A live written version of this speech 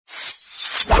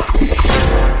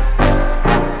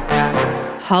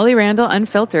Holly Randall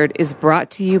Unfiltered is brought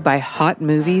to you by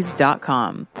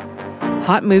HotMovies.com.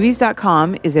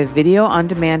 HotMovies.com is a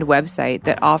video-on-demand website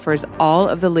that offers all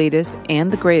of the latest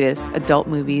and the greatest adult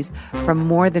movies from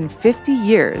more than 50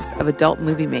 years of adult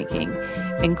movie making,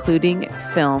 including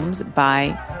films by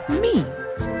me.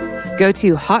 Go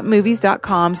to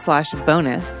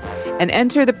HotMovies.com/bonus and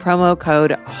enter the promo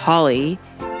code HOLLY,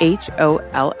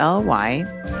 HOLLY,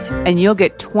 and you'll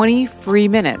get 20 free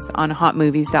minutes on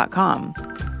HotMovies.com.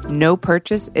 No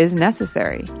purchase is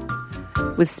necessary.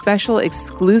 With special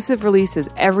exclusive releases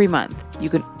every month, you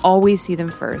can always see them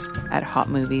first at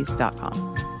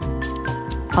HotMovies.com.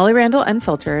 Holly Randall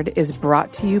Unfiltered is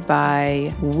brought to you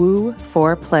by Woo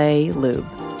 4Play Lube.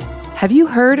 Have you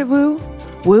heard of Woo?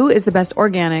 Woo is the best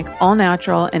organic,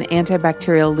 all-natural, and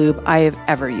antibacterial lube I have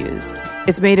ever used.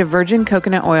 It's made of virgin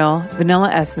coconut oil,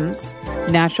 vanilla essence,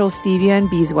 natural stevia and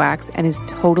beeswax, and is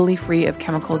totally free of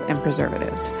chemicals and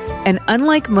preservatives. And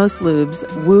unlike most lubes,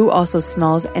 Woo also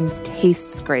smells and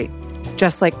tastes great,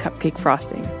 just like cupcake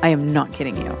frosting. I am not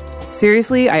kidding you.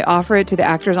 Seriously, I offer it to the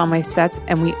actors on my sets,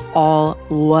 and we all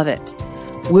love it.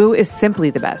 Woo is simply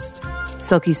the best.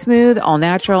 Silky smooth, all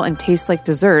natural, and tastes like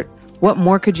dessert. What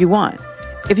more could you want?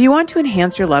 If you want to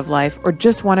enhance your love life or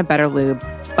just want a better lube,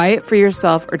 buy it for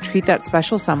yourself or treat that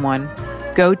special someone,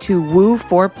 go to Woo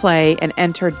 4Play and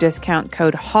enter discount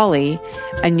code HOLLY,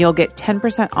 and you'll get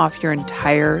 10% off your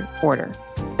entire order.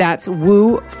 That's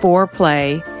Woo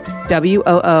 4Play,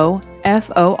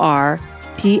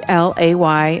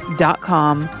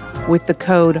 WOOFORPLAY.com with the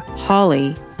code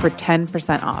HOLLY for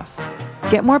 10% off.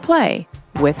 Get more play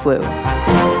with Woo.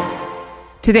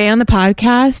 Today on the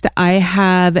podcast, I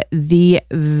have the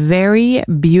very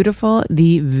beautiful,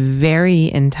 the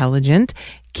very intelligent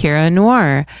Kira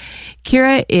Noir.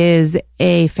 Kira is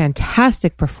a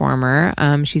fantastic performer.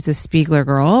 She's a Spiegler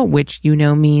girl, which you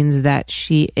know means that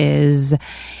she is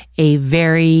a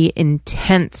very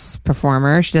intense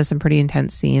performer. She does some pretty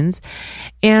intense scenes.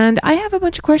 And I have a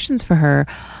bunch of questions for her.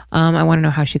 I want to know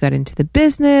how she got into the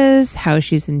business, how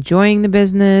she's enjoying the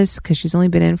business, because she's only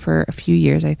been in for a few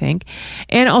years, I think.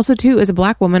 And also, too, as a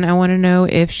Black woman, I want to know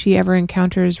if she ever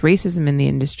encounters racism in the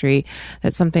industry.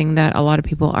 That's something that a lot of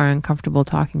people are uncomfortable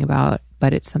talking about,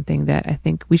 but it's something that I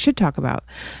think we should talk about.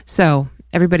 So,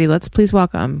 everybody, let's please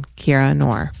welcome Kira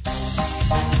Noir.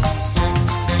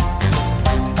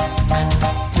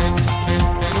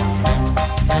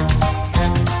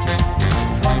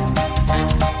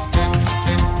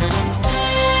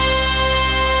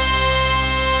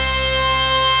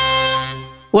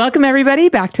 Welcome, everybody,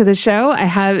 back to the show. I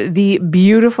have the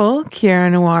beautiful Kira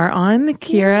Noir on.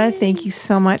 Kira, thank you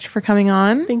so much for coming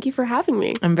on. Thank you for having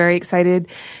me. I'm very excited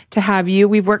to have you.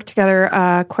 We've worked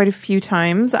together quite a few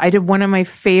times. I did one of my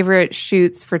favorite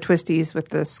shoots for Twisties with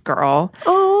this girl.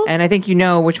 Oh. And I think you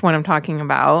know which one I'm talking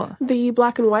about. The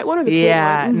black and white one or the pink one?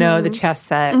 Yeah, no, the chess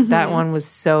set. Mm-hmm. That one was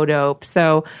so dope.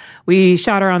 So we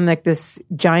shot her on like this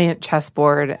giant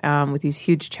chessboard with these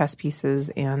huge chess pieces,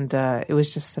 and it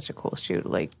was just such a cool shoot.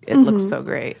 Like, it looks so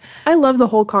great. I love the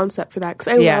whole concept for that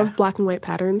because I love black and white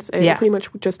patterns. I pretty much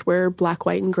just wear black,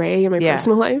 white, and gray in my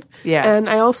personal life. Yeah. And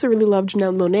I also really love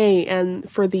Janelle Monáe, and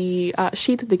for the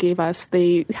sheet that they gave us,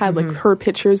 they had like her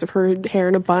pictures of her hair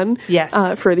in a bun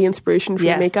for the inspiration for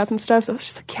the makeup and stuff. So I was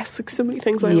just like, yes, like so many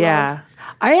things I love.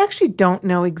 I actually don't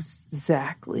know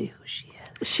exactly who she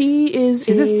is.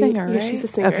 She's a singer, right? Yeah, she's a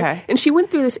singer. Okay. And she went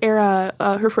through this era,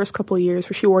 her first couple of years,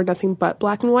 where she wore nothing but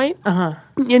black and white.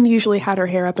 And usually had her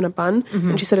hair up in a bun.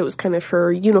 And she said it was kind of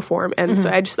her uniform. And so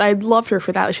I loved her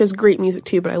for that. She has great music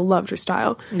too, but I loved her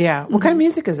style. Yeah. What kind of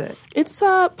music is it? It's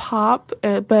pop,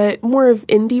 but more of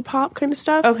indie pop kind of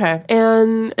stuff. Okay.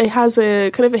 And it has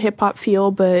a kind of a hip hop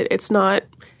feel, but it's not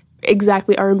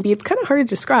exactly R&B. It's kind of hard to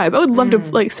describe. I would love to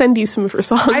like send you some of her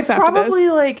songs. It's probably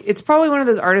one of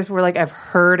those artists where like I've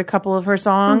heard a couple of her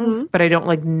songs, but I don't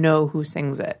like know who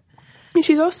sings it. And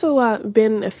she's also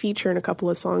been a feature in a couple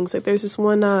of songs. Like there's this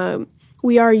one,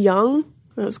 "We Are Young."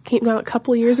 Came out a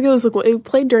couple of years ago. It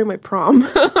played during my prom.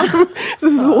 This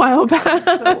is a while back.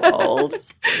 So old.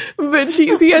 But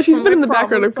she's been in the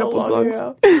background of a couple songs.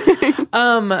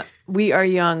 "We Are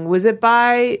Young." Was it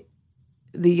by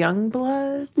the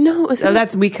Youngbloods? No.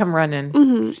 That's "We Come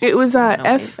Running." It was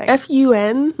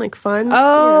FUN, like fun.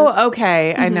 Oh,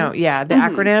 okay. I know. Yeah, the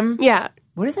acronym. Yeah.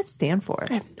 What does that stand for?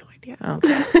 I have no idea.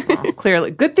 Okay. Well,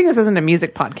 clearly. Good thing this isn't a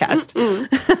music podcast.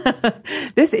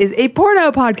 This is a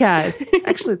porno podcast.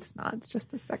 Actually, it's not. It's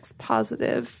just a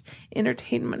sex-positive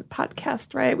entertainment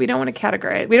podcast, right? We don't want to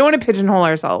categorize. We don't want to pigeonhole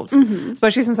ourselves,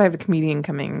 especially since I have a comedian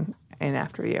coming in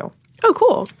after you. Oh,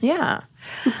 cool. Yeah.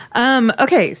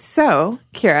 Okay, so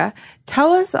Kira,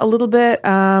 tell us a little bit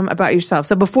about yourself.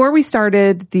 So before we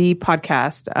started the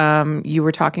podcast, you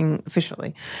were talking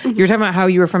officially. Mm-hmm. You were talking about how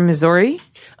you were from Missouri?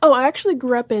 Oh, I actually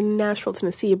grew up in Nashville,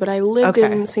 Tennessee, but I lived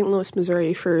in St. Louis,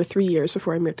 Missouri for 3 years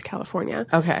before I moved to California.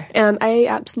 Okay. And I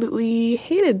absolutely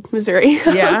hated Missouri.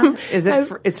 Yeah? Is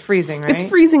it? It's freezing, right? It's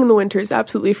freezing in the winters,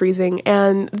 absolutely freezing.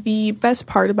 And the best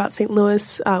part about St.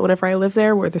 Louis, whenever I lived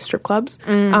there, were the strip clubs.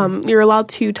 You're allowed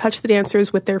to touch the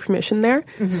dancers with their permission there.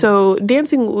 Mm-hmm. So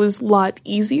dancing was a lot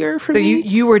easier for me. So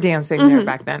you were dancing there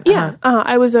back then? Yeah.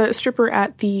 I was a stripper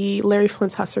at the Larry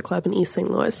Flint's Hustler Club in East St.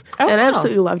 Louis. And I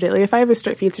absolutely loved it. Like, if I ever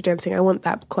start future dancing, I want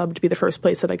that club to be the first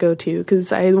place that I go to,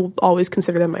 because I will always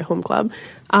consider them my home club.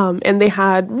 And they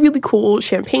had really cool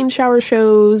champagne shower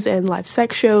shows and live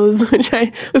sex shows, which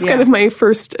was kind of my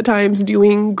first times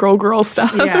doing girl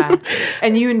stuff. Yeah.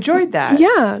 And you enjoyed that.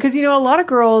 Yeah. Because, a lot of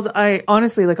girls, a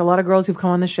lot of girls who've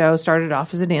come on the show started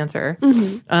off as a dancer,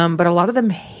 but a lot of them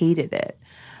hated it.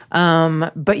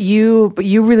 But you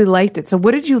really liked it. So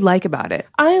what did you like about it?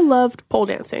 I loved pole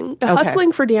dancing.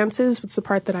 Hustling for dances was the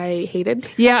part that I hated.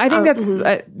 Yeah, I think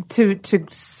that's, to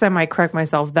semi-correct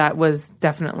myself, that was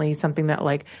definitely something that,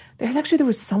 like, there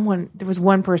was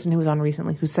one person who was on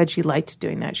recently who said she liked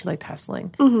doing that. She liked hustling.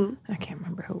 Mm-hmm. I can't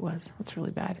remember who it was. That's really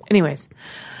bad. Anyways.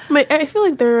 I feel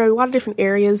like there are a lot of different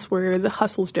areas where the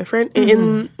hustle's different.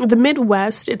 Mm-hmm. In the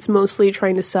Midwest, it's mostly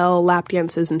trying to sell lap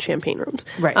dances and champagne rooms.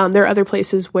 Right. There are other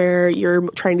places where you're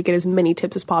trying to get as many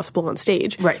tips as possible on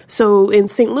stage. Right. So in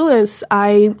St. Louis,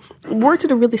 I worked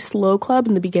at a really slow club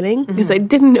in the beginning because I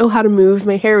didn't know how to move.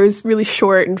 My hair was really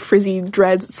short and frizzy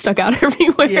dreads stuck out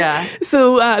everywhere. Yeah.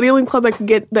 So the only club I could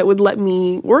get that would let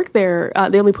me work there,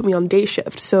 they only put me on day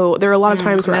shift. So there are a lot of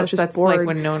times where I was just bored. That's like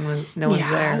when no one was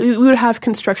there. We would have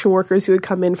construction workers who would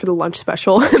come in for the lunch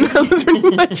special, and that was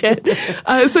pretty much it.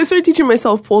 So I started teaching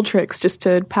myself pole tricks just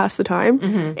to pass the time,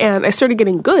 and I started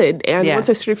getting good. And once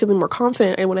I started feeling more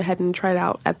confident, I went ahead and tried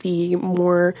out at the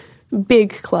more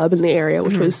big club in the area,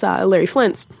 which was Larry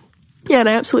Flint's. Yeah, and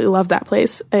I absolutely loved that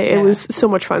place. It was so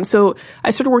much fun. So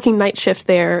I started working night shift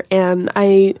there, and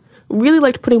I really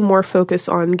liked putting more focus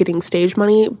on getting stage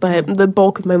money, but the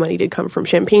bulk of my money did come from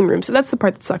champagne rooms. So that's the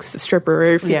part that sucks as a stripper.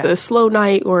 If it's a slow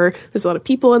night or there's a lot of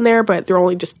people in there, but they're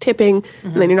only just tipping,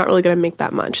 and then you're not really going to make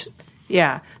that much.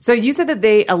 Yeah. So you said that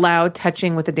they allow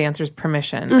touching with the dancer's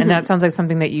permission, and that sounds like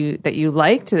something that you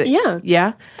liked. Yeah.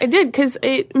 Yeah? I did, because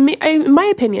in my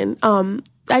opinion,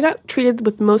 I got treated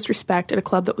with most respect at a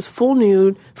club that was full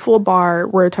nude, full bar,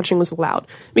 where touching was allowed.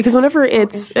 Because whenever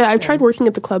I've tried working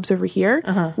at the clubs over here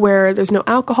where there's no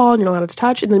alcohol and you're not allowed to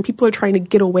touch, and then people are trying to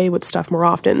get away with stuff more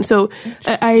often. So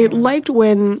I liked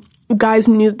when guys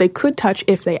knew that they could touch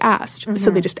if they asked.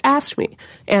 So they just asked me,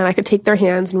 and I could take their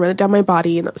hands and run it down my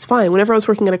body, and that was fine. Whenever I was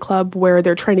working at a club where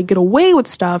they're trying to get away with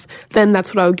stuff, then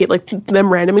that's what I would get, like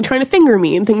them randomly trying to finger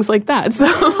me and things like that. So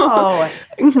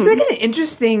it's like an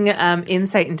interesting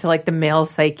insight into like the male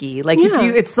psyche. Like if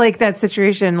you, it's like that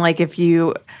situation, like if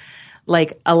you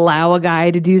like allow a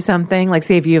guy to do something, like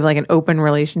say if you have like an open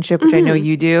relationship, which I know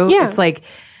you do, it's like,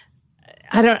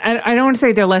 I don't want to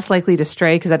say they're less likely to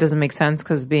stray, because that doesn't make sense,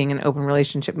 because being in an open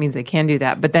relationship means they can do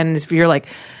that. But then if you're like,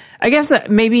 I guess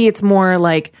maybe it's more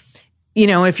like,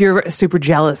 if you're a super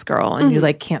jealous girl and you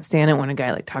like can't stand it when a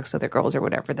guy like talks to other girls or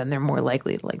whatever, then they're more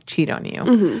likely to like cheat on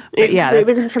you. But so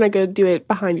they're trying to go do it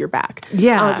behind your back.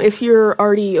 Yeah. If you're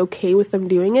already okay with them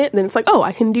doing it, then it's like, oh,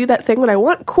 I can do that thing that I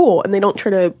want. Cool. And they don't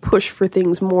try to push for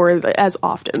things more as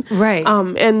often. Right.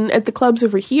 And at the clubs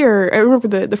over here, I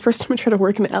remember the first time I tried to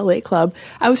work in an LA club,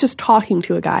 I was just talking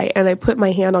to a guy and I put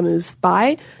my hand on his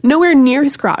thigh, nowhere near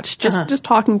his crotch, just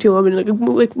talking to him, and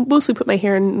like mostly put my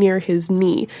hand near his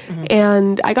knee.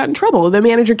 And I got in trouble. The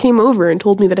manager came over and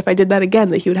told me that if I did that again,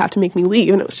 that he would have to make me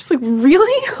leave. And it was just like,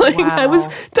 really? Like, I was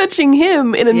touching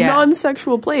him in a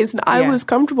non-sexual place, and I was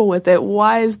comfortable with it.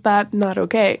 Why is that not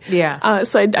okay? Yeah.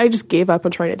 So I just gave up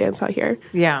on trying to dance out here.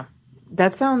 Yeah.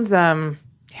 That sounds, I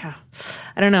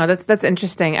don't know. That's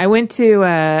interesting. I went to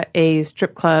a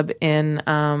strip club in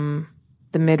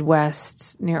the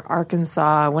Midwest near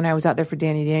Arkansas when I was out there for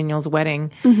Danny Daniel's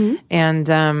wedding.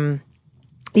 And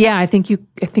I think you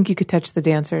could touch the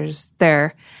dancers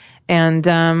there. And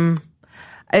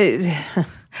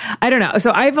I don't know.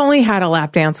 So I've only had a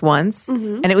lap dance once,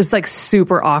 and it was like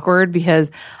super awkward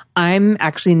because I'm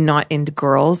actually not into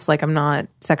girls. Like, I'm not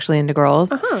sexually into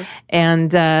girls.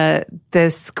 And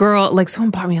this girl, like,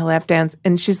 someone bought me a lap dance,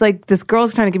 and she's like, this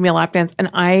girl's trying to give me a lap dance, and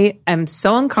I am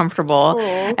so uncomfortable.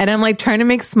 Aww. And I'm like trying to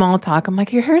make small talk. I'm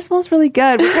like, your hair smells really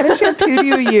good. What kind of shampoo do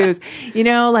you use? You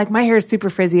know, like, my hair is super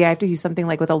frizzy. I have to use something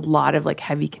like with a lot of like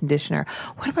heavy conditioner.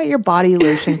 What about your body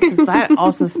lotion? Because that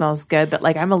also smells good. But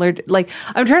like, I'm allergic. Like,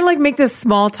 I'm trying to like make this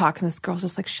small talk, and this girl's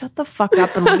just like, shut the fuck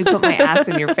up and let me put my ass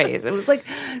in your face. It was like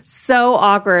so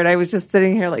awkward. I was just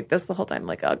sitting here like this the whole time,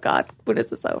 like, oh God, when is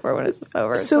this over? When is this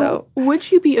over? So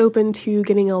would you be open to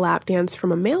getting a lap dance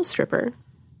from a male stripper?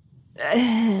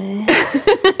 I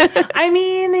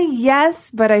mean,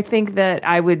 yes, but I think that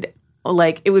I would,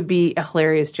 like, it would be a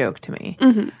hilarious joke to me.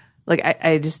 Like,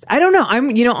 I don't know.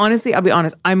 Honestly, I'll be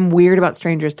honest. I'm weird about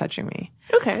strangers touching me.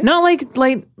 Okay. Not like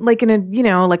in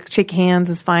a, like shake hands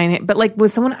is fine. But like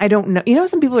with someone I don't know,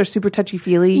 some people are super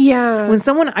touchy-feely. Yeah. When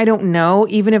someone I don't know,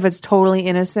 even if it's totally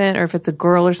innocent or if it's a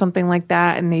girl or something like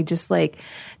that, and they just like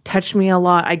touch me a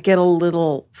lot, I get a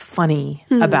little funny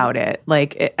about it.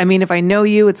 Like, I mean, if I know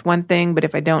you, it's one thing, but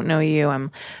if I don't know you,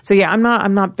 I'm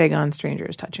not big on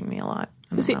strangers touching me a lot.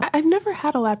 See, I've never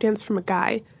had a lap dance from a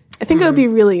guy. I think I would be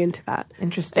really into that.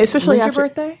 Interesting. Especially When's your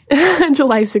birthday?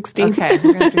 July 16th. Okay,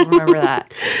 we're going to have to remember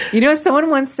that. Someone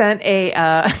once sent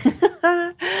a...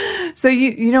 So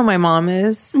you know my mom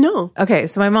is? No. Okay,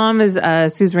 so my mom is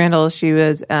Suze Randall. She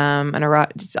was an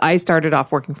erotic... I started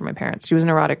off working for my parents. She was an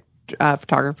erotic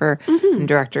photographer and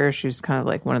director. She was kind of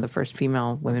like one of the first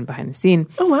female women behind the scene.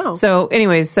 Oh, wow. So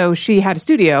anyways, so she had a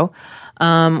studio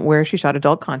where she shot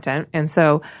adult content. And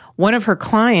so one of her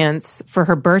clients for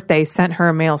her birthday sent her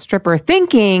a male stripper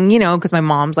thinking, because my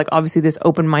mom's like obviously this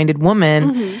open-minded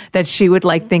woman, that she would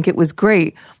like think it was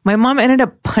great. My mom ended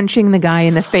up punching the guy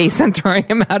in the face and throwing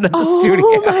him out of the studio.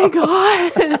 Oh my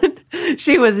God.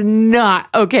 She was not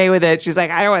okay with it. She's like,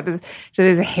 I don't want this. So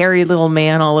there's a hairy little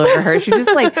man all over her. She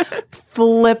just like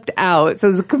flipped out. So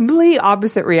it was a complete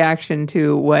opposite reaction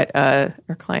to what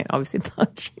her client obviously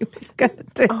thought she was going to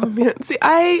do. Oh man. See,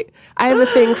 I have a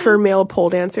thing for male pole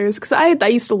dancers because I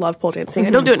used to love pole dancing. I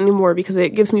don't do it anymore because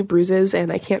it gives me bruises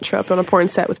and I can't show up on a porn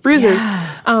set with bruises.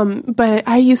 Yeah. But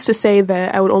I used to say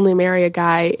that I would only marry a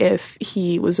guy if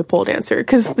he was a pole dancer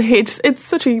because it's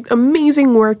such an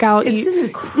amazing workout. It's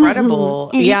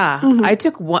incredible. Yeah. I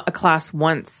took a class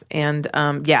once and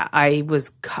I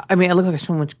looked like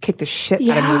someone kicked the shit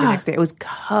out of me the next day. I was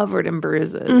covered in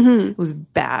bruises. It was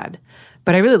bad.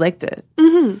 But I really liked it.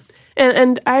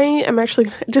 And I am actually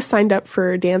just signed up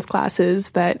for dance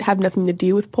classes that have nothing to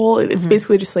do with pole. It's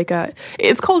basically just like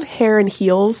it's called hair and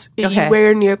heels. Okay. You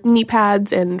wear knee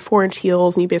pads and 4-inch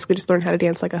heels, and you basically just learn how to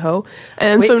dance like a hoe.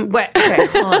 And what? Okay,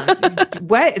 hold on.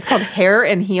 What? It's called hair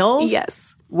and heels?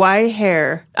 Yes. Why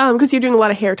hair? Because you're doing a lot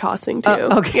of hair tossing too.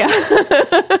 Okay. Yeah.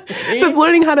 So it's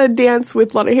learning how to dance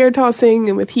with a lot of hair tossing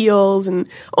and with heels and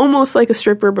almost like a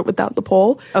stripper but without the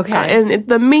pole. Okay. And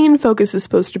the main focus is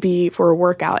supposed to be for a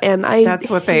workout. And that's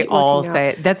what they all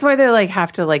say. That's why they like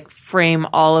have to like frame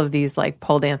all of these like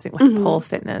pole dancing, like pole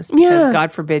fitness. Because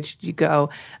God forbid should you go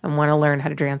and want to learn how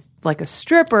to dance like a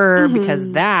stripper because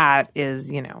that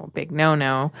is, a big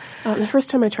no-no. The first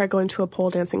time I tried going to a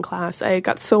pole dancing class, I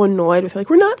got so annoyed with like,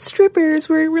 we're not strippers,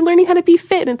 we're learning how to be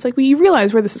fit. And it's like, well, you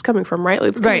realize where this is coming from, right?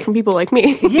 Like, it's coming from people like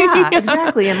me. Yeah,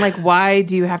 exactly. And like, why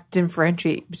do you have to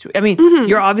differentiate? I mean,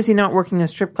 you're obviously not working a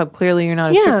strip club. Clearly you're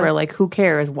not a stripper. Like, who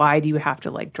cares? Why do you have to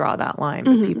like draw that line?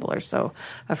 But people are so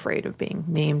afraid of being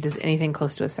named as anything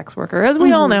close to a sex worker, as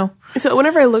we all know. So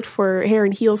whenever I looked for hair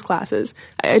and heels classes,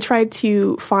 I tried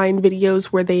to find videos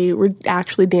where they were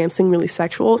actually dancing really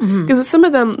sexual. Because some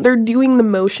of them, they're doing the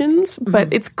motions, but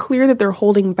it's clear that they're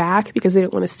holding back because they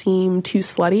don't want to seem too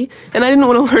slutty. And I didn't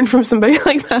want to learn from somebody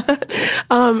like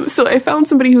that. So I found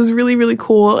somebody who's really, really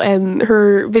cool, and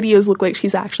her videos look like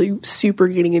she's actually super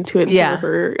getting into it with some of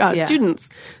her students.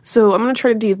 So I'm going to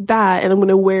try to do that, and I'm going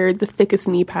to wear the thickest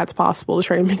knee pads possible to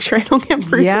try to make sure I don't get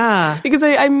bruises. Yeah. Because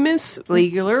I miss...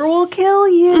 Fleegler will kill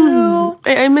you.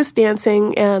 I miss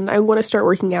dancing, and I want to start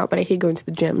working out, but I hate going to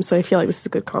the gym, so I feel like this is a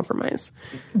good compromise.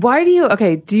 Why do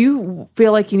you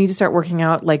feel like you need to start working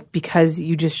out like because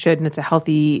you just should and it's a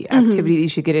healthy activity that you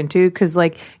should get into? Because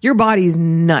like your body's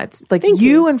nuts. Like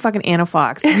you and fucking Anna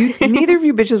Fox, neither of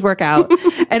you bitches work out,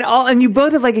 and you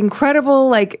both have like incredible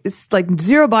like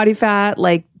zero body fat,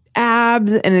 like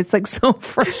abs, and it's like so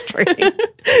frustrating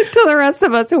to the rest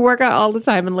of us who work out all the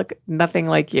time and look nothing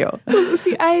like you.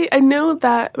 See, I know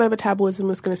that my metabolism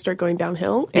is going to start going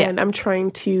downhill, and I'm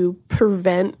trying to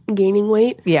prevent gaining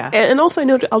weight. Yeah. And also I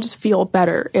know I'll just feel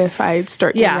better if I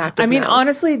start getting active. I mean,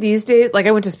 honestly, these days, like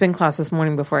I went to spin class this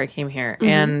morning before I came here,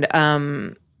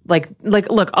 and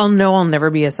look, I'll never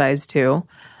be a size 2.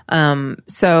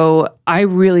 So I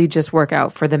really just work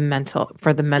out for the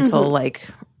mental like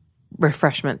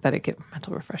refreshment that it gives.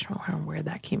 Mental refreshment. I don't know where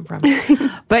that came from.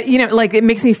 But, like it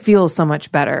makes me feel so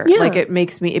much better. Yeah. Like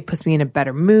it puts me in a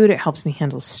better mood. It helps me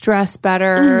handle stress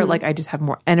better. Like I just have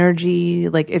more energy.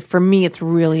 Like for me, it's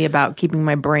really about keeping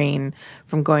my brain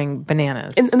from going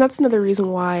bananas. And that's another reason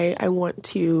why I want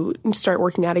to start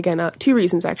working out again. 2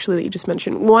 reasons actually that you just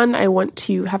mentioned. One, I want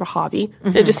to have a hobby,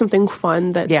 just something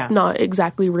fun that's not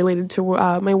exactly related to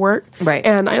my work. Right.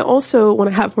 And I also want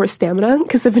to have more stamina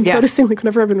because I've been noticing like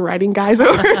whenever I've been riding guys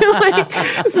over, like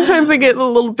sometimes I get a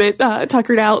little bit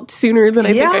tuckered out sooner than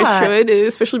I think I should,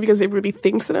 especially because everybody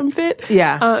thinks that I'm fit.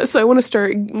 Yeah. So I want to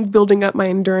start building up my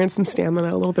endurance and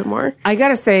stamina a little bit more. I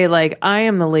gotta say, like, I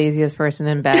am the laziest person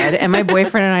in bed, and my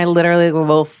boyfriend and I literally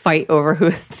will fight over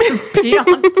who's to be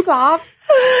on top.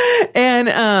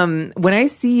 And when I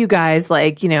see you guys,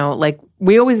 like, I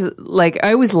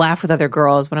always laugh with other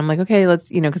girls when I'm like, okay, let's,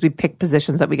 because we pick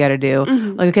positions that we got to do.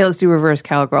 Like, okay, let's do reverse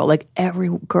cowgirl. Like, every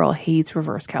girl hates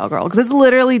reverse cowgirl because it's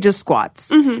literally just squats.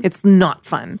 It's not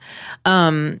fun.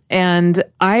 And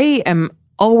I am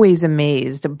always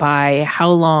amazed by how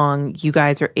long you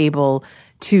guys are able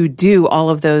to do all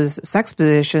of those sex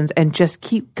positions and just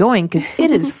keep going because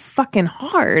it is fucking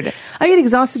hard. I get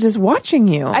exhausted just watching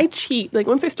you. I cheat. Like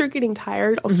once I start getting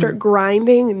tired, I'll start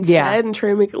grinding instead and try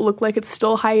to make it look like it's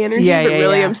still high energy, but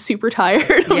really I'm super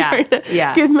tired. I'm trying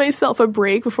to give myself a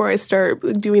break before I start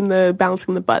doing the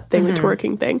bouncing the butt thing, the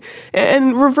twerking thing.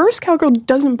 And reverse cowgirl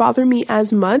doesn't bother me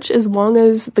as much as long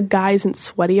as the guy isn't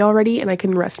sweaty already and I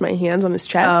can rest my hands on his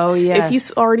chest. Oh, yes. If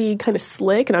he's already kind of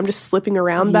slick and I'm just slipping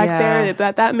around back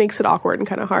there, that makes it awkward and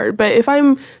kind of hard. But if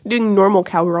I'm doing normal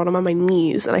cowgirl and I'm on my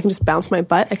knees and I can just bounce my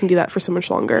butt, I can do that for so much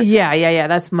longer. Yeah.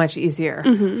 That's much easier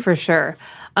for sure.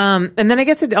 And then I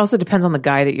guess it also depends on the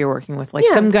guy that you're working with. Like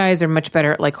some guys are much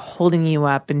better at like holding you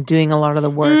up and doing a lot of the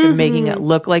work and making it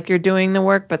look like you're doing the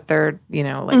work, but they're,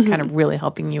 kind of really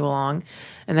helping you along.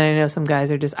 And then I know some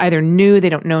guys are just either new, they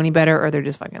don't know any better, or they're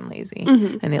just fucking lazy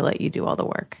and they let you do all the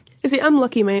work. See, I'm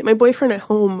lucky. My boyfriend at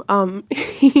home,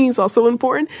 he's also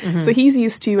important. So he's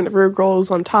used to whenever a girl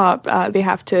is on top, they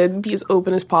have to be as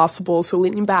open as possible, so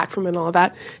leaning back from it and all of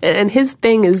that. And his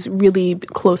thing is really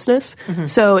closeness.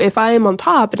 So if I am on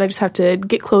top and I just have to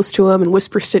get close to him and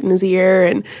whisper shit in his ear,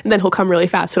 and then he'll come really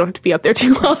fast, so I don't have to be up there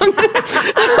too long.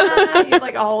 You have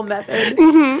like a whole method.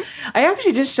 I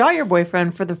actually just shot your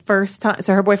boyfriend for the first time.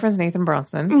 So her boyfriend's Nathan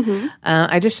Bronson.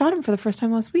 I just shot him for the first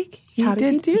time last week. How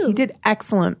did he do? He did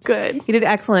excellent. Good. He did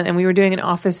excellent. And we were doing an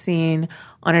office scene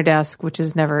on our desk, which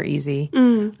is never easy.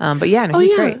 But yeah, no,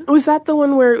 he's great. Was that the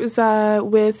one where it was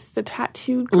with the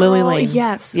tattooed girl? Lily Lane.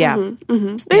 Yes. Yeah.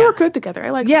 They were good together. I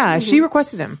like them. Yeah, she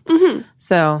requested him.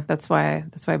 So that's why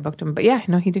I booked him. But yeah,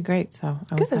 no, he did great. So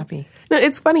I was happy. No,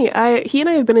 it's funny. He and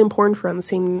I have been in porn for around the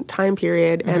same time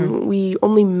period, and we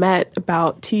only met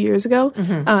about 2 years ago.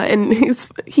 And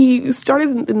he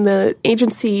started in the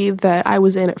agency that I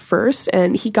was in at first,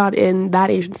 and he got in that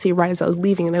agency right as I was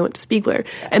leaving, and I went to Spiegler.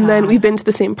 And then we've been to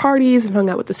the same parties and hung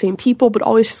out with the same people, but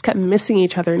always just kept missing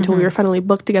each other until we were finally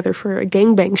booked together for a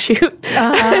gangbang shoot.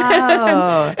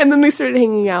 And then we started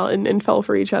hanging out and fell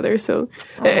for each other. So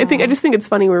I just think it's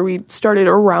funny where we started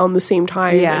around the same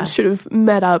time and should have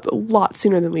met up a lot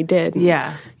sooner than we did.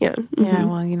 Yeah.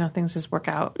 Well, things just work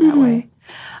out that way.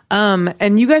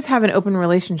 And you guys have an open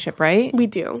relationship, right? We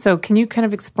do. So can you kind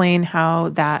of explain how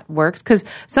that works? Because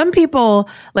some people,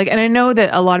 and I know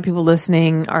that a lot of people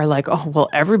listening are like, oh, well,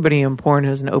 everybody in porn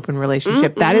has an open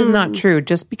relationship. That is not true.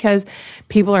 Just because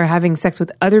people are having sex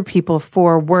with other people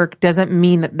for work doesn't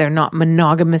mean that they're not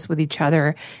monogamous with each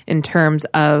other in terms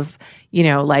of,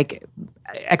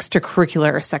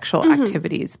 extracurricular or sexual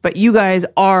activities, but you guys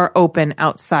are open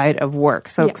outside of work.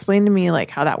 So explain to me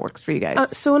how that works for you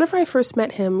guys. So whenever I first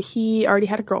met him, he already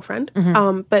had a girlfriend,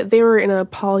 but they were in a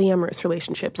polyamorous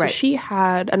relationship. So she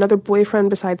had another boyfriend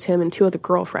besides him and 2 other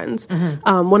girlfriends,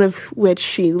 one of which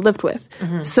she lived with.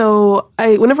 So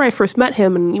whenever I first met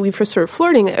him and we first started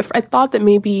flirting, I thought that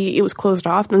maybe it was closed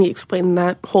off. And then he explained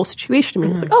that whole situation to me.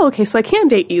 I was like, oh, okay, so I can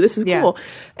date you. This is cool.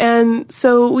 And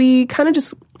so we kind of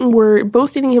just were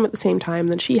both dating him at the same time.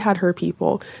 Then she had her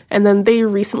people. And then they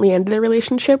recently ended their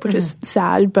relationship, which is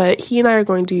sad. But he and I are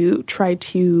going to try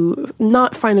to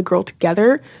not find a girl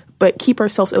together, but keep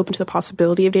ourselves open to the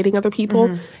possibility of dating other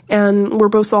people. And we're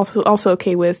both also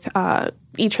okay with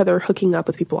each other hooking up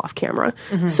with people off camera.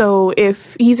 So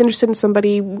if he's interested in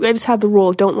somebody, I just have the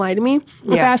rule, don't lie to me.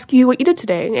 If I ask you what you did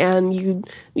today and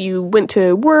you went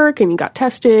to work and you got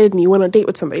tested and you went on a date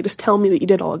with somebody, just tell me that you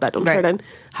did all of that. Don't try to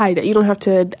hide it. You don't have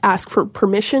to ask for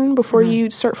permission before you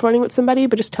start flirting with somebody,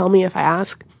 but just tell me if I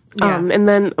ask. And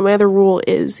then my other rule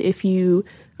is if you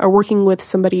are working with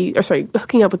somebody,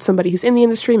 hooking up with somebody who's in the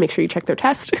industry, make sure you check their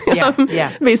test.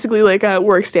 Basically, like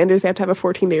work standards, they have to have a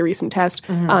 14-day recent test.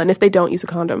 And if they don't, use a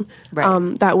condom.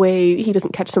 That way he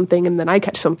doesn't catch something and then I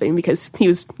catch something because he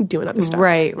was doing other stuff.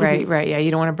 Right. Yeah,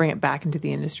 you don't want to bring it back into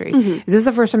the industry. Is this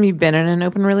the first time you've been in an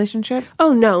open relationship?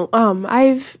 Oh, no.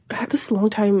 This is a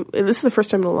long time. This is the first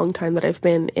time in a long time that I've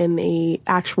been in a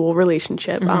actual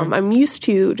relationship. I'm used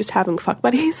to just having fuck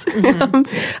buddies.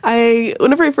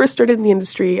 Whenever I first started in the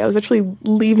industry, I was actually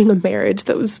leaving a marriage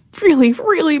that was really,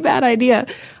 really bad idea.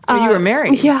 You were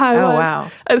married? Yeah, I was.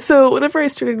 Wow. So whenever I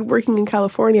started working in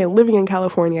California, living in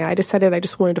California, I decided I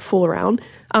just wanted to fool around.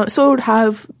 So I would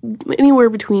have anywhere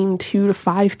between 2 to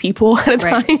 5 people at a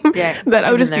time that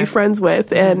I would just be friends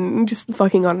with and just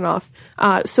fucking on and off.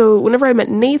 So whenever I met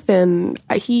Nathan,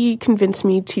 he convinced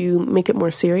me to make it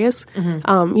more serious.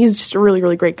 He's just a really,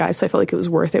 really great guy, so I felt like it was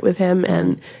worth it with him.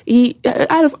 And he,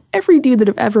 out of every dude that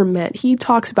I've ever met, he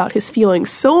talks about his feelings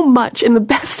so much in the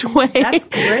best way. That's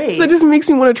great. So that just makes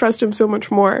me want to trust him so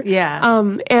much more. Yeah.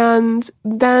 And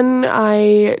then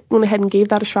I went ahead and gave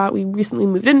that a shot. We recently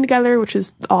moved in together, which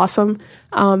is awesome.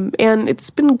 And it's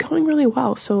been going really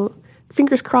well. So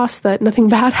fingers crossed that nothing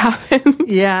bad happened.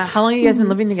 Yeah. How long have you guys been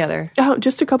living together? Oh,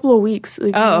 just a couple of weeks.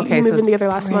 Okay. We moved in together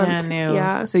last month. New.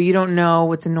 Yeah. So you don't know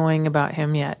what's annoying about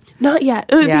him yet? Not yet.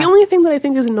 The only thing that I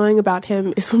think is annoying about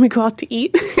him is when we go out to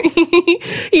eat.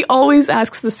 He always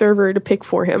asks the server to pick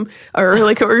for him,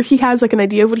 or he has like an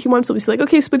idea of what he wants. So he's like,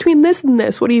 okay, so between this and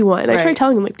this, what do you want? And I try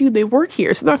telling him, like, dude, they work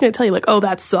here, so they're not going to tell you like, oh,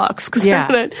 that sucks, because they're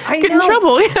going to get in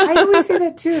trouble. I always say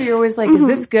that too. You're always like, is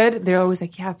this good? They're always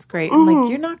like, yeah, it's great. I'm like,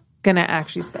 you're not gonna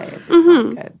actually say if it's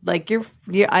not good. Like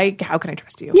how can I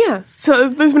trust you? Yeah. So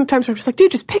there's been times where I'm just like,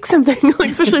 dude, just pick something. Like,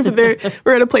 especially if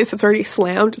we're at a place that's already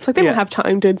slammed. It's like they don't have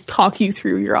time to talk you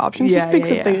through your options. Just pick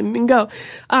something and go.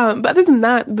 But other than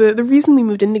that, the reason we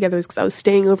moved in together is because I was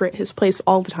staying over at his place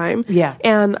all the time. Yeah.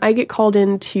 And I get called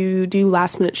in to do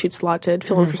last minute shoots a lot to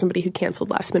fill in for somebody who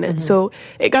canceled last minute. So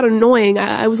it got annoying.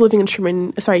 He was living in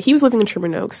Sherman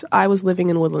Oaks. I was living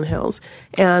in Woodland Hills,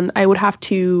 and I would have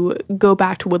to go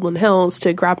back to Woodland Hills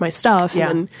to grab my stuff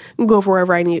and then go over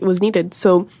wherever was needed.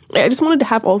 So I just wanted to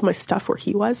have all of my stuff where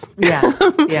he was.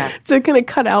 To kind of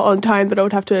cut out on time that I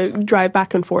would have to drive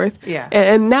back and forth.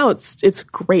 And now it's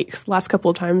great. The last couple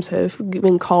of times I've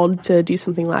been called to do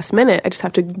something last minute. I just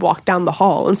have to walk down the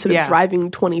hall instead of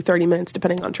driving 20-30 minutes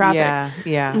depending on traffic.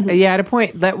 At a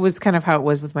point that was kind of how it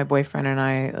was with my boyfriend and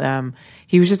I.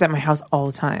 He was just at my house all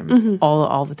the time,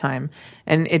 all the time.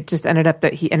 And it just ended up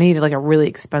that he needed like a really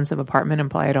expensive apartment in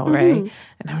Playa del Rey.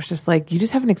 And I was just like, you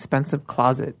just have an expensive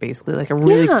closet, basically, like a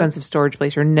really expensive storage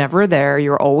place. You're never there.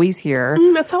 You're always here.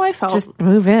 That's how I felt. Just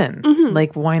move in.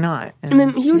 Like, why not? And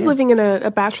then he was living in a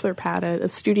bachelor pad, a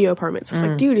studio apartment. So it's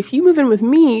like, dude, if you move in with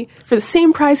me for the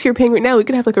same price you're paying right now, we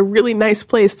could have like a really nice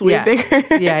place that's way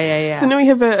bigger. So now we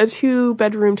have a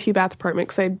 2-bedroom, 2-bath apartment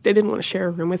because I didn't want to share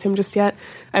a room with him just yet.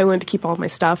 I wanted to keep all of my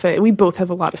stuff. We both have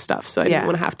a lot of stuff, so I didn't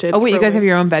want to have to. Oh, wait, you guys have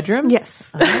your own bedrooms?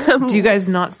 Yes. Do you guys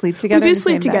not sleep together? We do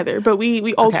sleep together, but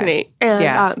we alternate. Okay.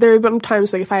 And there have been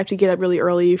times like if I have to get up really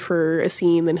early for a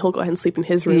scene, then he'll go ahead and sleep in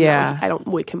his room. I don't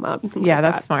wake him up.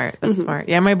 That's smart. That's smart.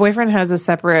 Yeah, my boyfriend has a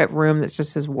separate room that's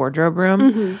just his wardrobe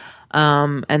room.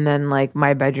 And then like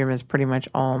my bedroom is pretty much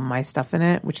all my stuff in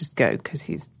it, which is good because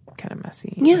he's kind of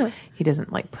messy. He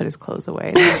doesn't like put his clothes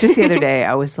away. Just the other day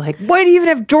I was like, why do you even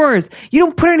have drawers? You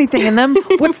don't put anything in them.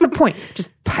 What's the point? Just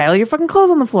pile your fucking clothes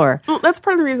on the floor. Well, that's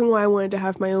part of the reason why I wanted to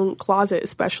have my own closet,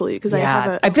 especially because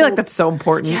I feel like that's so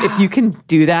important. If you can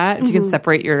do that, if you can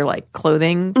separate your like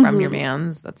clothing from your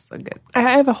man's, that's so good. I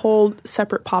have a whole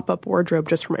separate pop-up wardrobe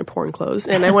just for my porn clothes,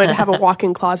 and I wanted to have a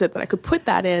walk-in closet that I could put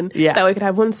that in. That way I could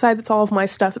have one side that's all of my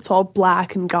stuff, it's all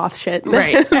black and goth shit,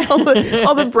 right? all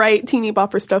the bright teeny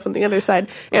bopper stuff on the other side.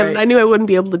 And I knew I wouldn't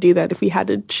be able to do that if we had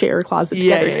to share a closet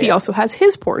together. Because he also has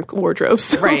his porn wardrobe.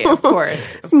 So. Right, of course.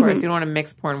 You don't want to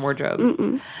mix porn wardrobes.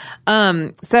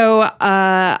 So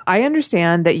I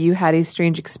understand that you had a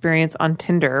strange experience on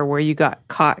Tinder where you got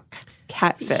caught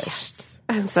catfished.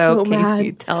 I'm so mad. Can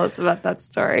you tell us about that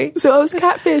story? So I was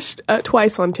catfished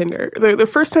twice on Tinder. The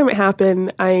first time it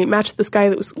happened, I matched this guy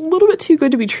that was a little bit too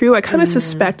good to be true. I kind of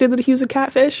suspected that he was a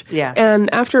catfish. Yeah.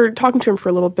 And after talking to him for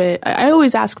a little bit, I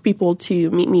always ask people to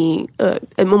meet me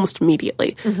almost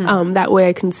immediately. That way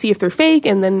I can see if they're fake,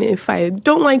 and then if I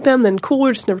don't like them, then cool,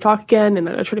 we'll just never talk again. And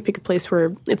I try to pick a place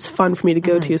where it's fun for me to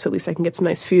go to, so at least I can get some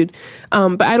nice food.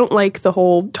 But I don't like the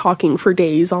whole talking for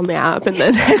days on the app and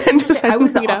then just I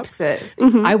was the opposite.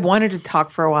 I wanted to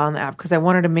talk for a while on the app because I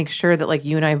wanted to make sure that like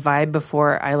you and I vibe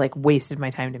before I like wasted my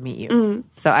time to meet you.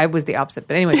 So I was the opposite.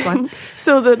 But anyways, go on.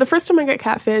 So the first time I got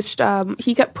catfished,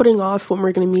 he kept putting off when we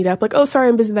were going to meet up. Like, oh, sorry,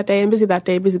 I'm busy that day. I'm busy that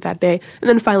day. Busy that day. And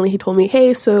then finally he told me,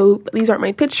 hey, so these aren't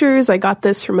my pictures. I got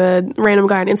this from a random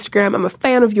guy on Instagram. I'm a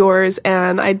fan of yours,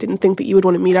 and I didn't think that you would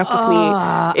want to meet up with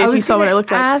me if you saw what I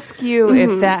looked like. I was going to ask you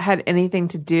if that had anything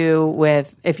to do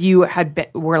with if you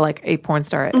were like a porn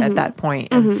star at that point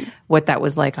and what that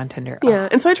was like on Tinder. Yeah,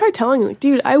 and so I tried telling him, like,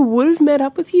 dude, I would have met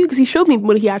up with you, because he showed me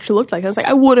what he actually looked like. I was like,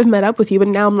 I would have met up with you, but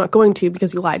now I'm not going to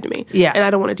because you lied to me. Yeah. And I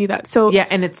don't want to do that. So yeah,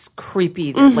 and it's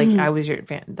creepy that like I was your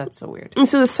fan. That's so weird. And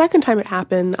so the second time it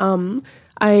happened,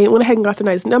 I went ahead and got the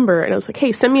guy's number, and I was like,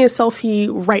 hey, send me a selfie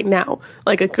right now.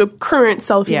 Like a current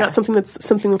selfie, not something that's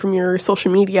something from your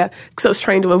social media, because I was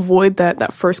trying to avoid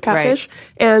that first catfish.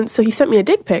 Right. And so he sent me a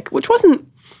dick pic, which wasn't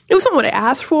what I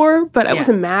asked for, but I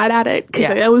wasn't mad at it, because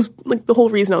I was like, the whole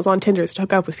reason I was on Tinder is to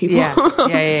hook up with people.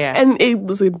 Yeah. And it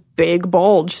was a big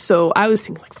bulge, so I was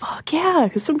thinking like, fuck yeah,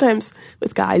 because sometimes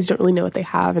with guys, you don't really know what they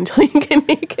have until you get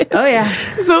naked. Oh yeah.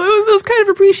 So it was kind of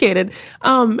appreciated.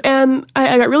 And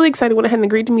I got really excited, went ahead and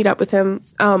agreed to meet up with him,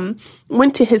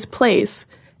 went to his place.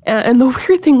 And the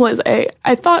weird thing was,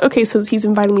 I thought, okay, so he's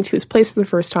inviting me to his place for the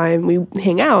first time. We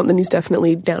hang out, and then he's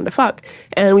definitely down to fuck.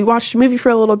 And we watched a movie for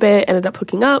a little bit, ended up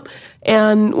hooking up.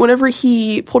 And whenever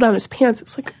he pulled down his pants,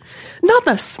 it's like, not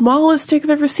the smallest dick I've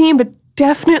ever seen, but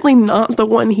definitely not the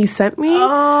one he sent me.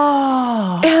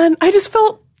 Oh. And I just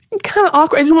felt kind of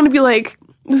awkward. I didn't want to be like,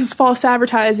 this is false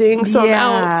advertising, so I'm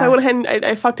out. So I went ahead and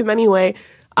I fucked him anyway.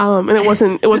 And it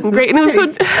wasn't great. And it was so,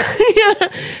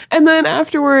 yeah. And then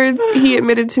afterwards, he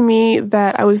admitted to me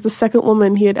that I was the second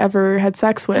woman he had ever had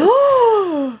sex with.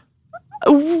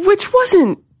 Which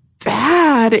wasn't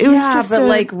bad. It was just but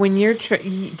like when you're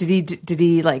did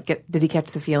he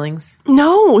catch the feelings?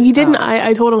 No, he didn't.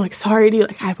 I told him, like, sorry,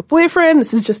 I have a boyfriend.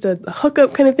 This is just a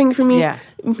hookup kind of thing for me. Yeah.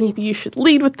 Maybe you should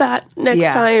lead with that next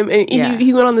time. And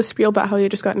he went on this spiel about how he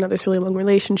had just gotten out of this really long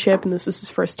relationship, and this was his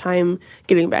first time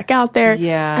getting back out there.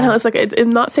 Yeah. And I was like,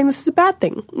 I'm not saying this is a bad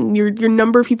thing. Your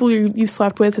number of people you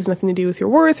slept with has nothing to do with your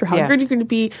worth or how good you're going to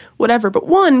be, whatever. But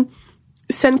one,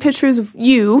 send pictures of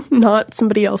you, not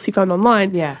somebody else you found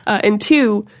online. Yeah. And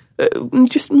two,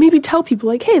 just maybe tell people,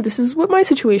 like, hey, this is what my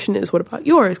situation is. What about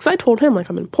yours? Because I told him, like,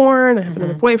 I'm in porn. I have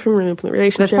another boyfriend. We're in a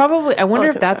relationship. That's probably. I wonder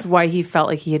if that's why he felt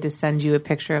like he had to send you a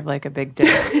picture of like a big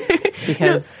dick.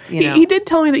 Because he did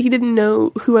tell me that he didn't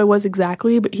know who I was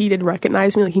exactly, but he did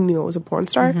recognize me. Like, he knew I was a porn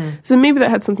star. So maybe that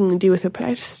had something to do with it.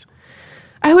 But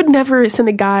I would never send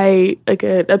a guy like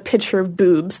a picture of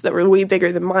boobs that were way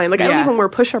bigger than mine. Like, I don't even wear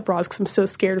push-up bras because I'm so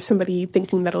scared of somebody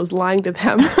thinking that I was lying to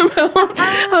them about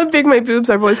how big my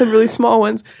boobs are. I've always had really small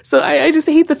ones. So I just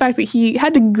hate the fact that he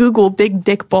had to Google big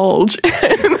dick bulge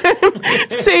and then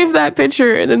save that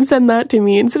picture and then send that to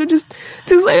me instead of just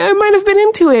like, I might have been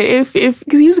into it if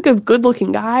because he was like a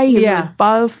good-looking guy. He was like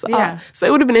buff. So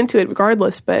I would have been into it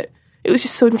regardless, but it was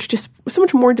just so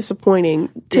much more disappointing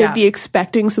to be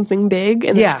expecting something big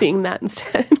and then seeing that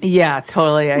instead. Yeah,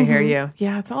 totally. I hear you.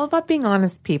 Yeah, it's all about being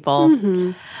honest, people.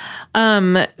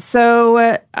 So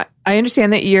I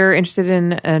understand that you're interested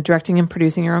in directing and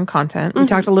producing your own content. We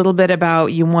talked a little bit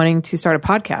about you wanting to start a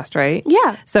podcast, right?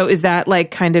 Yeah. So is that like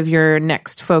kind of your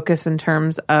next focus in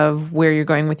terms of where you're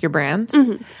going with your brand?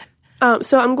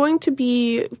 So I'm going to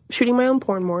be shooting my own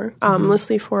porn more,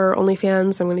 mostly for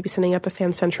OnlyFans. I'm going to be sending up a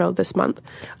Fan Central this month.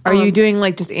 Are you doing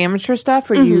like just amateur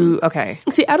stuff or you, okay.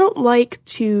 See, I don't like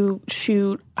to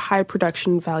shoot high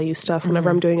production value stuff whenever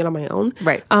I'm doing it on my own.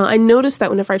 Right. I noticed that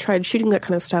whenever I tried shooting that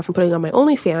kind of stuff and putting it on my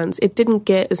OnlyFans, it didn't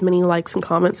get as many likes and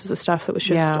comments as the stuff that was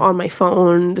just on my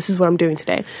phone. This is what I'm doing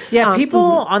today. Yeah, people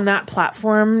on that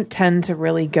platform tend to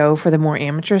really go for the more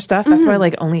amateur stuff. That's why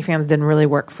like OnlyFans didn't really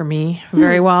work for me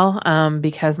very well.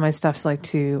 Because my stuff's like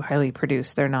too highly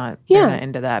produced. They're not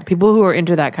into that. People who are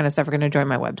into that kind of stuff are going to join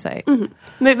my website.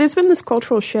 There's been this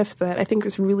cultural shift that I think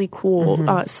is really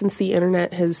cool since the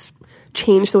internet has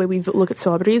changed the way we look at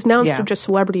celebrities. Now, instead of just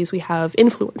celebrities, we have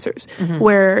influencers,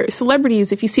 where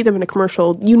celebrities, if you see them in a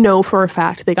commercial, you know for a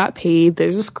fact they got paid,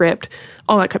 there's a script,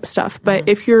 all that kind of stuff. But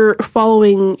if you're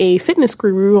following a fitness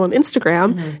guru on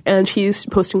Instagram and she's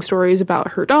posting stories about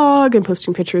her dog and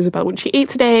posting pictures about what she ate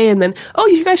today, and then, oh,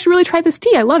 you guys should really try this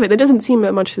tea, I love it. It doesn't seem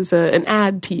that much as an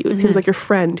ad to you. It seems like your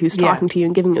friend who's talking to you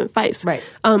and giving you advice. Right.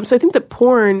 So I think that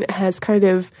porn has kind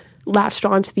of latched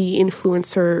onto the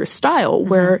influencer style,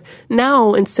 where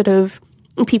now instead of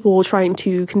people trying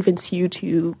to convince you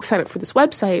to sign up for this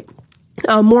website,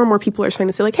 more and more people are trying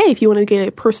to say, like, hey, if you want to get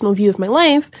a personal view of my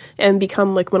life and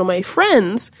become like one of my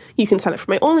friends, you can sign up for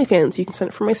my OnlyFans, you can sign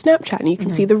up for my Snapchat, and you can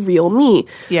see the real me.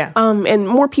 Yeah. And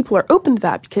more people are open to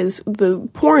that because the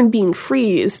porn being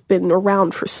free has been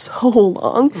around for so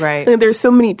long. Right. And there's so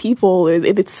many people,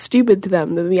 it's stupid to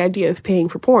them, the idea of paying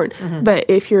for porn. But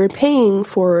if you're paying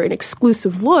for an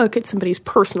exclusive look at somebody's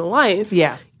personal life,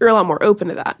 you're a lot more open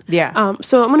to that. Yeah.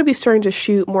 So I'm going to be starting to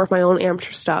shoot more of my own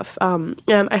amateur stuff. And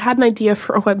I had an idea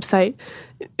for a website.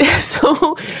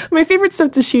 So my favorite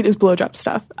stuff to shoot is blowjob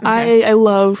stuff. Okay. I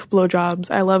love blowjobs.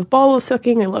 I love ball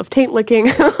sucking. I love taint licking.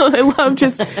 I love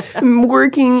just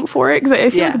working for it because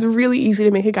I feel like it's really easy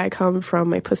to make a guy come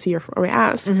from my pussy or from my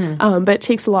ass. But it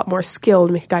takes a lot more skill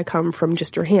to make a guy come from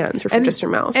just your hands or from just your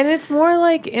mouth. And it's more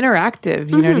like interactive,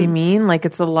 you know what I mean? Like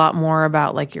it's a lot more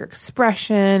about like your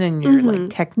expression and your like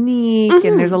technique,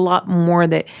 and there's a lot more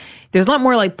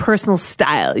like personal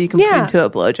style you can put into a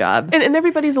blowjob. And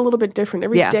everybody's a little bit different.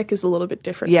 Every dick is a little bit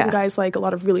different. Some guys like a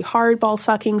lot of really hard ball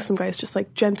sucking. Some guys just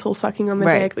like gentle sucking on the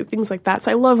dick, like things like that.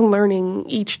 So I love learning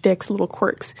each dick's little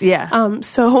quirks. Yeah.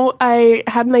 So I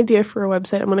had an idea for a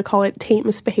website. I'm going to call it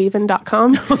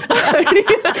taintmisbehavin.com.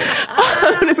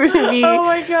 It's going to be... Oh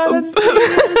my God, that's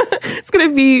it's going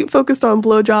to be focused on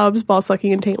blowjobs, ball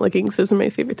sucking, and taint licking. So those are my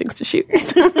favorite things to shoot.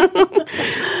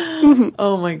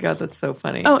 Oh my God, that's so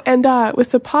funny. Oh, and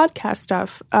with the podcast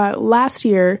stuff, last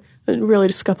year, really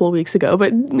just a couple of weeks ago,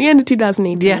 but the end of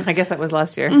 2018. Yeah, I guess that was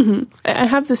last year. I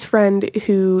have this friend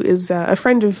who is a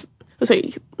friend of...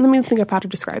 Sorry, let me think of how to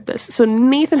describe this. So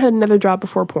Nathan had another job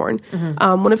before porn.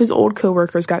 One of his old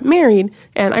coworkers got married,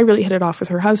 and I really hit it off with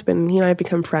her husband. He and I have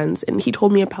become friends, and he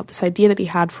told me about this idea that he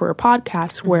had for a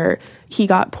podcast where he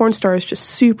got porn stars just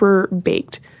super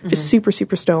baked, just super,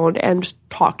 super stoned, and just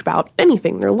talked about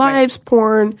anything, their lives,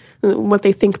 porn, what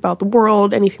they think about the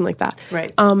world, anything like that.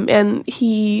 Right. And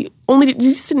he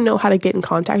just didn't know how to get in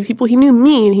contact with people. He knew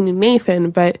me and he knew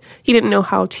Nathan, but he didn't know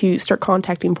how to start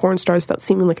contacting porn stars without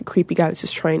seeming like a creepy guy that's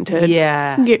just trying to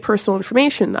get personal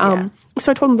information. So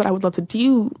I told him that I would love to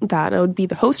do that. I would be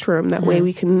the host for him. That way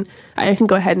I can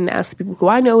go ahead and ask people who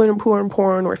I know in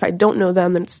porn, or if I don't know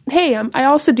them, then it's, hey, I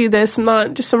also do this. I'm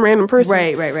not just some random person.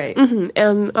 Right.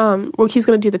 And well, he's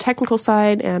going to do the technical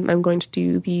side, and I'm going to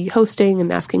do the hosting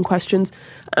and asking questions.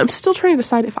 I'm still trying to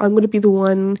decide if I'm going to be the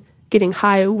one getting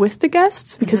high with the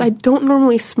guests, because I don't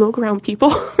normally smoke around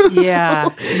people.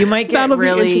 Yeah. So you might get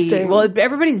really... Well,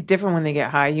 everybody's different when they get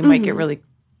high. You might get really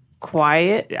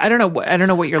quiet. I don't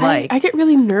know what you're like. I get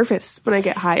really nervous when I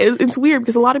get high. It's weird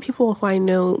because a lot of people who I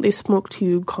know, they smoke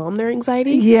to calm their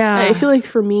anxiety. Yeah. I feel like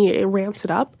for me, it ramps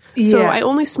it up. Yeah. So I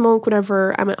only smoke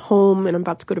whenever I'm at home and I'm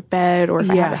about to go to bed, or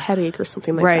if I have a headache or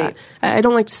something like that. I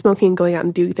don't like smoking and going out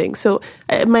and doing things. So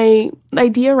my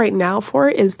idea right now for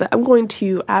it is that I'm going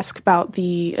to ask about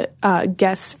the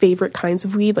guests' favorite kinds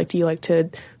of weed. Like, do you like to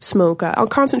smoke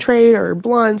concentrate or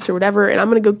blunts or whatever? And I'm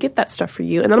going to go get that stuff for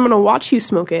you. And then I'm going to watch you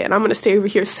smoke it. And I'm going to stay over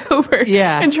here sober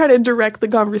and try to direct the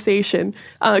conversation.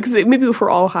 Because maybe if we're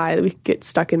all high, we could get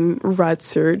stuck in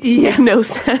ruts or make no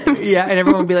sense. Yeah, and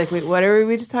everyone would be like, wait, what are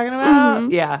we just talking about?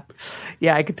 Yeah,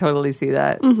 I could totally see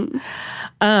that.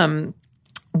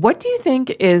 What do you think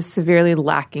is severely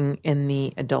lacking in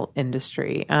the adult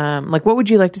industry? Like, what would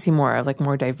you like to see more of? Like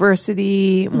more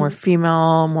diversity, more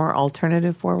female, more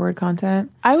alternative forward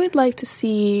content? I would like to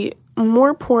see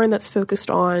more porn that's focused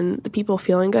on the people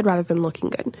feeling good rather than looking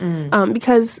good.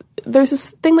 Because there's this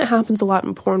thing that happens a lot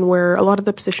in porn where a lot of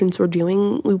the positions we're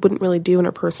doing, we wouldn't really do in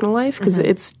our personal life because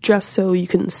it's just so you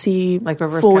can see like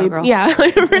reverse fully, cowgirl. Yeah,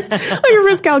 like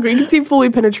reverse cowgirl. You can see fully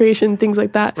penetration, things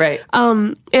like that. Right.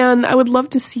 And I would love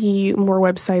to see more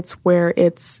websites where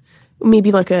it's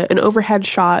maybe like an overhead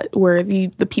shot where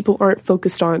the people aren't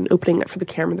focused on opening up for the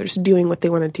camera. They're just doing what they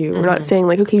want to do. We're not saying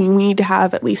like, okay, we need to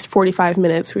have at least 45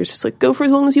 minutes. We're just like, go for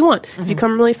as long as you want. If you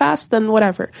come really fast, then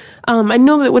whatever. I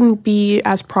know that it wouldn't be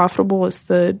as profitable as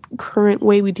the current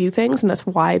way we do things, and that's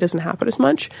why it doesn't happen as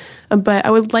much. But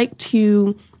I would like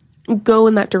to go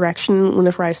in that direction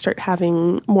whenever I start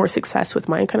having more success with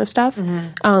my kind of stuff.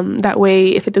 That way,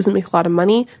 if it doesn't make a lot of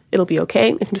money, it'll be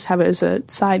okay. I can just have it as a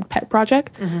side pet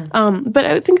project. But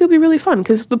I think it'll be really fun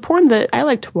because the porn that I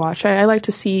like to watch, I like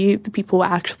to see the people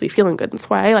actually feeling good. That's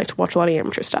why I like to watch a lot of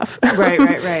amateur stuff.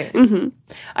 Right.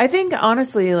 I think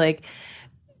honestly, like,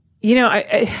 you know,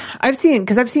 I've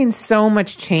seen so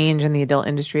much change in the adult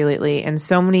industry lately, and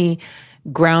so many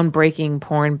groundbreaking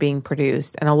porn being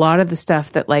produced, and a lot of the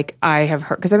stuff that like I have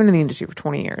heard, because I've been in the industry for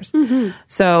 20 years.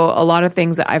 So a lot of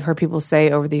things that I've heard people say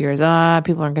over the years,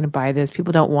 people aren't going to buy this,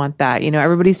 people don't want that, you know,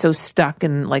 everybody's so stuck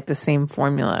in like the same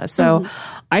formula. So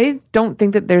I don't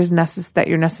think that that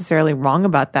you're necessarily wrong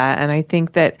about that. And I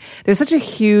think that there's such a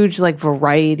huge like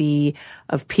variety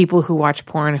of people who watch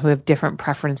porn who have different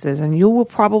preferences, and you will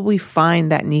probably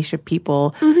find that niche of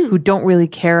people who don't really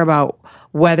care about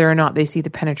whether or not they see the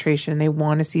penetration. They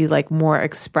want to see like more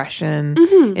expression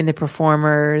in the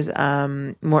performers,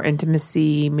 more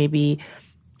intimacy, maybe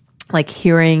like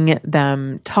hearing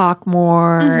them talk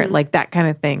more, like that kind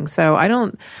of thing. So I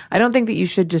don't think that you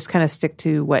should just kind of stick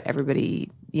to what everybody,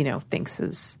 you know, thinks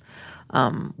is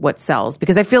what sells,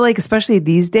 because I feel like especially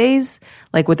these days,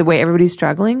 like with the way everybody's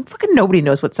struggling, fucking nobody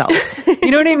knows what sells. You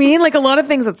know what I mean? Like a lot of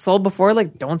things that sold before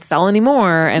like don't sell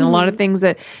anymore, and a lot of things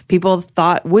that people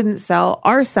thought wouldn't sell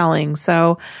are selling.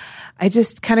 So I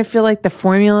just kind of feel like the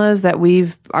formulas that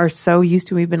are so used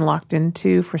to, we've been locked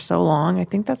into for so long, I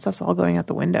think that stuff's all going out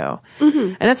the window.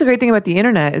 And that's the great thing about the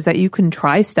internet, is that you can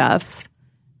try stuff,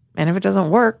 and if it doesn't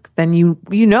work, then you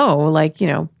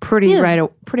know, pretty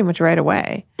much right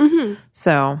away.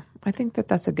 So I think that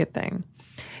that's a good thing.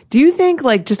 Do you think,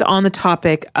 like, just on the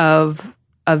topic of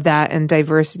that and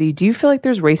diversity, do you feel like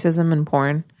there's racism in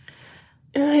porn?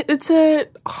 It's a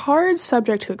hard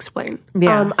subject to explain.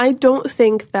 I don't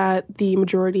think that the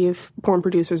majority of porn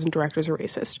producers and directors are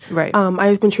racist. Right.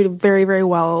 I've been treated very, very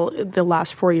well the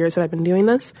last 4 years that I've been doing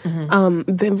this.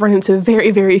 I've run into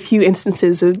very, very few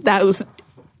instances of that was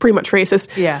pretty much racist.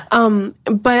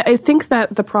 But I think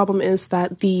that the problem is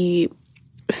that the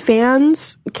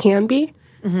fans can be,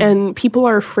 and people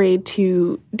are afraid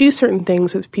to do certain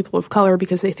things with people of color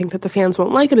because they think that the fans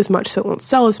won't like it as much, so it won't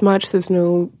sell as much. There's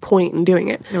no point in doing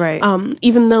it. Right.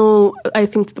 Even though I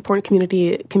think that the porn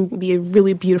community can be a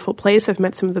really beautiful place. I've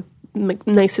met some of the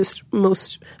nicest,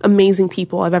 most amazing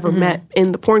people I've ever met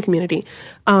in the porn community.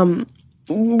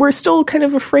 We're still kind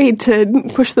of afraid to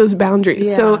push those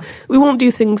boundaries. So we won't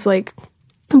do things like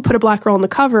put a black girl on the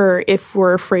cover if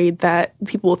we're afraid that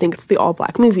people will think it's the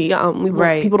all-black movie.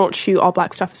 People don't shoot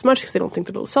all-black stuff as much because they don't think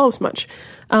that it'll sell as much.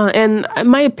 And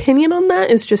my opinion on that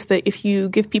is just that if you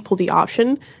give people the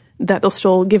option, that they'll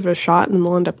still give it a shot and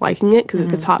they'll end up liking it, because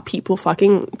if it's hot people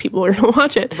fucking, people are going to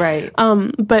watch it. Right.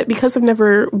 But because I've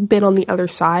never been on the other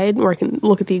side where I can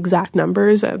look at the exact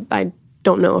numbers, I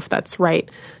don't know if that's right.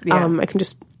 I can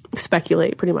just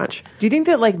speculate pretty much. Do you think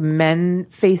that like men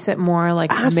face it more,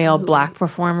 like male black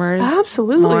performers?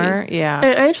 Absolutely. More? Yeah.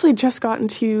 I actually just got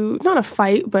into, not a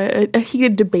fight, but a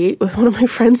heated debate with one of my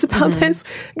friends about this,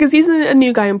 because he's a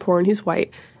new guy in porn. He's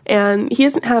white. And he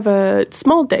doesn't have a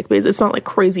small dick, but it's not like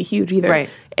crazy huge either. Right.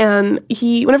 And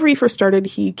whenever he first started,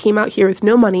 he came out here with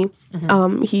no money.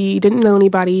 He didn't know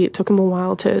anybody. It took him a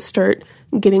while to start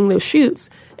getting those shoots.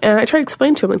 And I tried to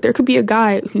explain to him, like, there could be a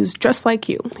guy who's just like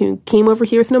you, who came over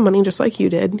here with no money just like you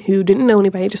did, who didn't know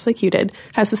anybody just like you did,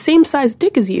 has the same size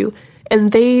dick as you,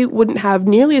 and they wouldn't have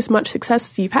nearly as much success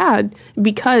as you've had,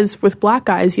 because with black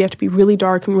guys, you have to be really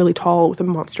dark and really tall with a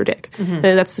monster dick. And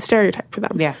that's the stereotype for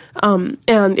them. Yeah.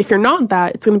 And if you're not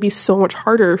that, it's going to be so much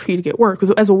harder for you to get work.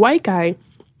 Because as a white guy,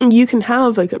 you can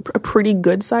have like a pretty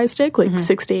good size dick, like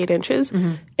 6 to 8 inches,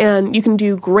 and you can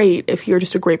do great if you're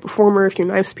just a great performer, if you're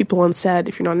nice to people on set,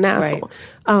 if you're not an asshole.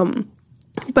 Right.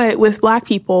 But with black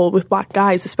people, with black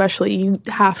guys especially, you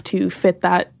have to fit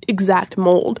that exact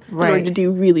mold in order to do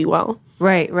really well.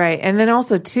 Right. And then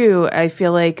also, too, I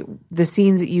feel like the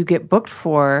scenes that you get booked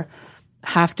for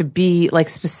have to be like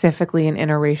specifically an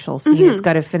interracial scene. It's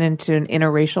got to fit into an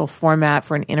interracial format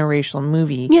for an interracial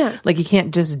movie. Yeah. Like you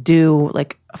can't just do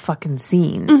like a fucking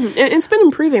scene. It's been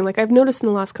improving. Like I've noticed in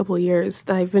the last couple of years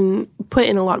that I've been put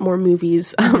in a lot more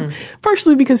movies,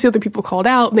 partially because the other people called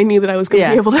out and they knew that I was going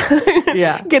to be able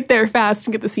to get there fast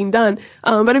and get the scene done.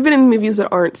 But I've been in movies that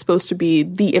aren't supposed to be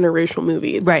the interracial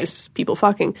movie. It's just people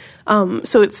fucking.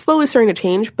 So it's slowly starting to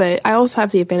change, but I also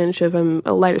have the advantage of I'm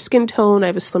a lighter skin tone. I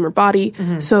have a slimmer body.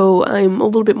 So I'm a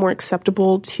little bit more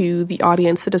acceptable to the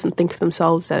audience that doesn't think of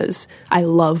themselves as I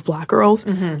love black girls.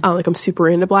 Like I'm super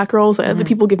into black girls. The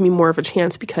people people give me more of a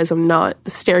chance because I'm not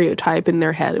the stereotype in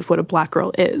their head of what a black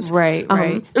girl is. Right.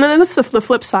 And then this is the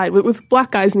flip side. With black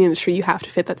guys in the industry, you have to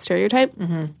fit that stereotype.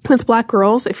 With black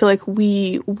girls, I feel like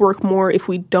we work more if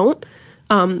we don't,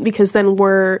 because then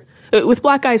with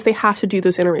black guys, they have to do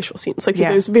those interracial scenes. Like,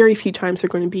 there's very few times they're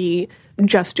going to be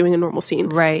just doing a normal scene.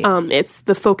 Right. It's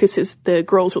the focus is the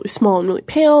girl's really small and really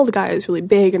pale, the guy is really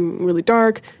big and really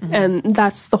dark, and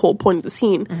that's the whole point of the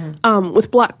scene.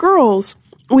 With black girls,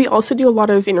 we also do a lot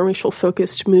of interracial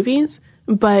focused movies,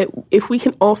 but if we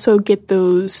can also get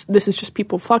those, this is just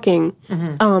people fucking,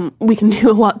 we can do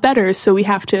a lot better. So we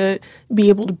have to be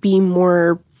able to be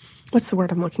more, what's the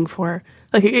word I'm looking for?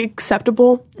 Like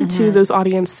acceptable to those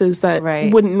audiences that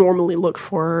wouldn't normally look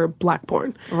for black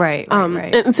porn. Right.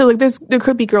 And so like there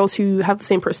could be girls who have the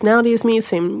same personality as me,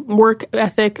 same work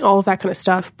ethic, all of that kind of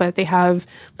stuff, but they have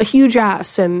a huge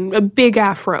ass and a big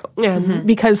afro. And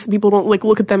because people don't like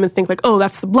look at them and think like, oh,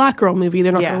 that's the black girl movie,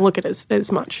 they're not going to look at it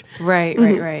as much.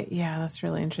 Right. Yeah, that's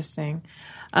really interesting.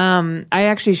 I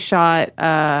actually shot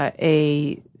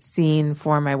a scene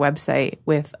for my website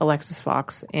with Alexis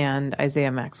Fox and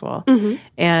Isaiah Maxwell.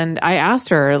 And I asked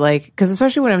her, like, because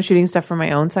especially when I'm shooting stuff for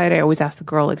my own site, I always ask the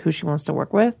girl, like, who she wants to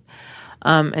work with.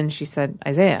 And she said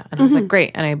Isaiah. And I was like,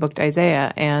 great. And I booked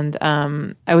Isaiah. And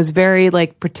I was very,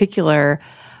 like, particular.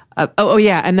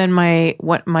 And then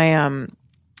my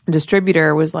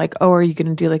distributor was like, oh, are you going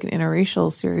to do, like, an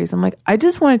interracial series? I'm like, I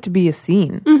just want it to be a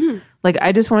scene. Like,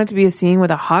 I just want it to be a scene with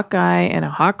a hot guy and a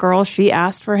hot girl. She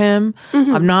asked for him.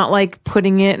 I'm not, like,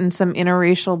 putting it in some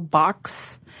interracial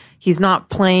box. He's not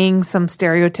playing some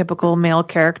stereotypical male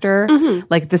character.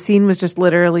 Like, the scene was just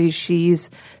literally she's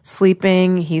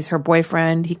sleeping. He's her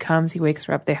boyfriend. He comes. He wakes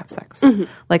her up. They have sex.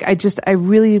 Like, I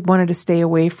really wanted to stay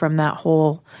away from that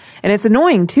whole... And it's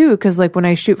annoying, too, because, like, when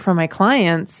I shoot for my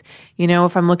clients, you know,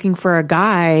 if I'm looking for a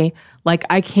guy... Like,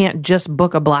 I can't just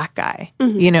book a black guy,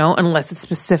 you know, unless it's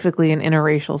specifically an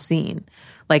interracial scene.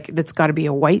 Like, that's got to be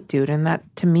a white dude. And that,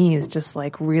 to me, is just,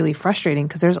 like, really frustrating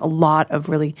because there's a lot of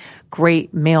really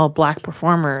great male black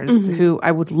performers who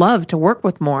I would love to work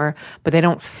with more, but they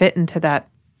don't fit into that,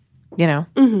 you know,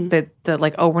 that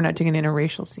like, oh, we're not doing an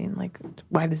interracial scene. Like,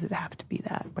 why does it have to be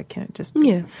that? Why can't it just be?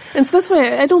 Yeah. And so that's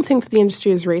why I don't think that the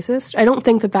industry is racist. I don't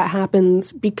think that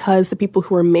happens because the people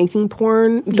who are making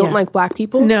porn don't like black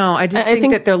people. No, I just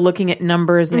think that they're looking at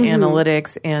numbers and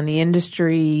analytics, and the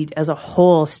industry as a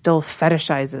whole still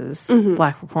fetishizes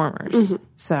black performers.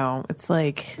 So it's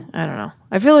like, I don't know.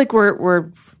 I feel like we're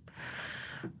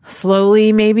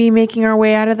slowly maybe making our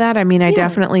way out of that. I mean, I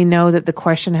definitely know that the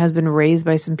question has been raised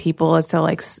by some people as to,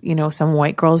 like, you know, some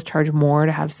white girls charge more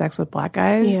to have sex with black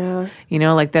guys. Yeah. You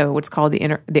know, like what's called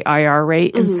the IR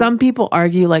rate. And some people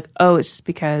argue like, oh, it's just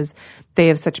because they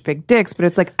have such big dicks. But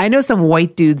it's like, I know some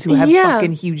white dudes who have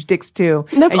fucking huge dicks too.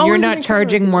 And you're not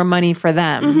charging more money for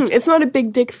them. It's not a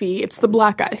big dick fee. It's the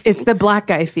black guy fee. It's the black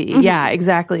guy fee. Yeah,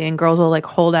 exactly. And girls will like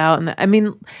hold out. And I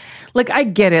mean, like, I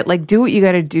get it. Like, do what you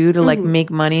got to do to like make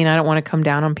money. And I don't want to come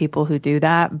down on people who do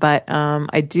that. But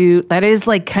I do. That is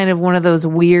like kind of one of those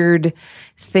weird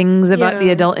things about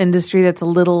the adult industry that's a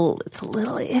little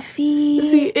iffy.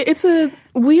 See, it's a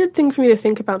weird thing for me to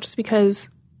think about just because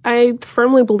I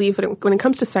firmly believe that when it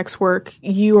comes to sex work,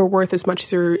 you are worth as much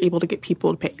as you're able to get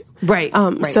people to pay you. Right.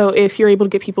 So if you're able to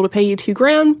get people to pay you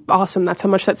 $2,000, awesome. That's how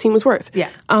much that scene was worth. Yeah.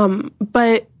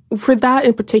 But for that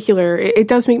in particular, it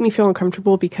does make me feel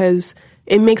uncomfortable because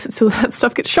it makes it so that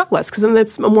stuff gets shot less because then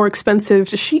it's more expensive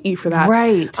to shoot you for that.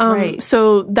 Right.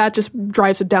 So that just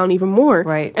drives it down even more.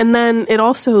 Right. And then it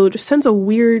also just sends a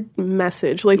weird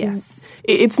message. Like,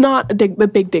 it's not a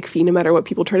big dick fee no matter what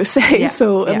people try to say. Yeah.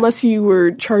 So unless you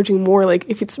were charging more, like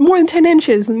if it's more than 10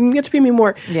 inches, then you get to pay me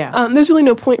more. Yeah. There's really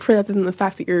no point for that than the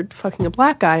fact that you're fucking a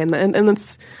black guy. And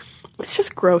it's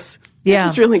just gross. Yeah. It's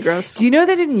just really gross. Do you know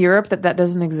that in Europe that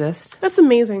doesn't exist? That's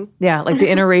amazing. Yeah, like the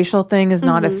interracial thing is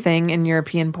not a thing in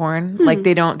European porn. Like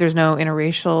there's no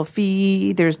interracial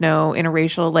fee, there's no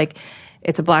interracial, like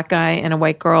it's a black guy and a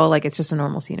white girl, like it's just a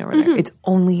normal scene over there. It's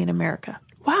only in America.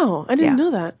 Wow, I didn't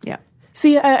know that. Yeah.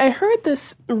 See, I heard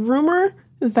this rumor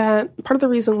that part of the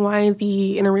reason why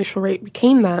the interracial rate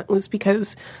became that was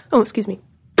because,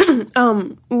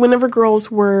 whenever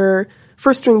girls were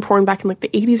first doing porn back in like the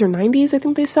 80s or 90s, I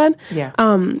think they said. Yeah.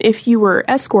 If you were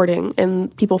escorting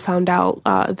and people found out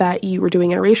that you were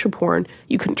doing interracial porn,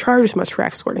 you couldn't charge as much for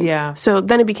escorting. Yeah. So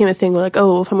then it became a thing where like,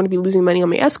 oh, if I'm going to be losing money on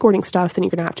my escorting stuff, then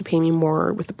you're going to have to pay me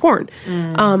more with the porn.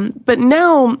 But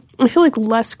now I feel like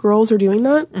less girls are doing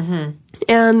that.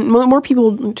 And more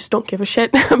people just don't give a shit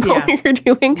about what you're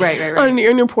doing on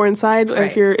your porn side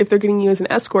if they're getting you as an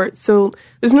escort. So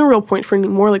there's no real point for any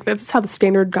more. Like, that's how the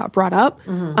standard got brought up.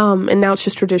 And now it's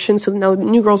just tradition. So now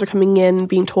new girls are coming in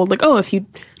being told, like, oh, if you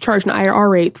charge an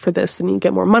IRR rate for this, then you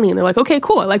get more money. And they're like, okay,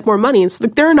 cool, I like more money. And so,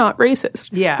 like, they're not racist.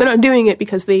 Yeah. They're not doing it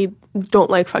because they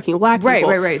don't like fucking black people.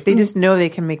 Right. They just know they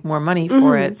can make more money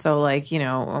for it. So, like, you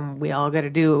know, we all got to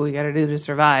do what we got to do to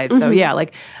survive. So, yeah,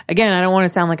 like, again, I don't want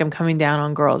to sound like I'm coming down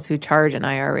on girls who charge an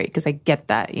IRR rate, because I get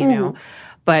that, you know.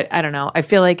 But I don't know. I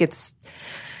feel like it's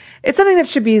something that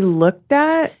should be looked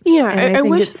at. Yeah, and I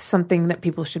think it's something that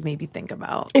people should maybe think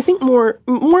about. I think more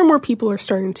and more people are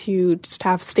starting to just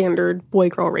have standard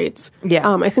boy-girl rates.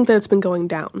 Yeah. I think that it's been going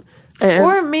down.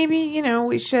 Or maybe, you know,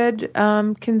 we should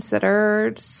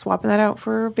consider swapping that out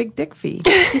for a big dick fee.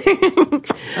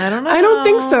 I don't know. I don't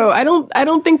think so. I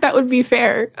don't think that would be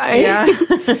fair.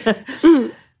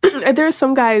 There's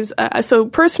some guys, so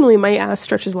personally, my ass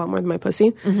stretches a lot more than my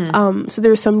pussy. So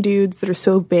there's some dudes that are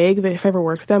so big that if I ever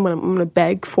work with them, I'm going to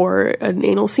beg for an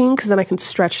anal scene, because then I can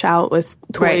stretch out with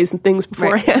toys and things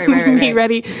beforehand and be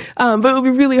ready. But it would be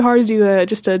really hard to do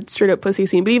just a straight up pussy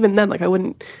scene. But even then, like, I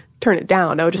wouldn't turn it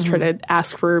down. I would just try to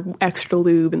ask for extra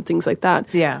lube and things like that.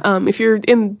 Yeah. If you're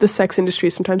in the sex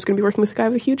industry, sometimes you're going to be working with a guy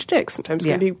with a huge dick. Sometimes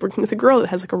you're going to be working with a girl that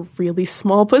has like a really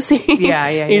small pussy.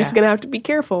 You're just going to have to be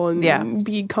careful and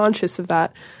be conscious of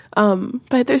that.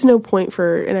 But there's no point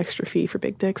for an extra fee for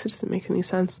big dicks. It doesn't make any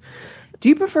sense. Do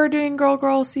you prefer doing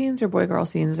girl-girl scenes or boy-girl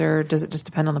scenes, or does it just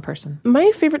depend on the person?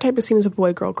 My favorite type of scene is a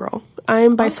boy-girl-girl.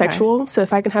 I'm bisexual, so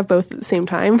if I can have both at the same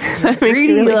time, that makes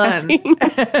me really happy.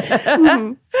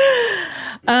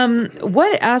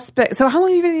 What aspect... So how long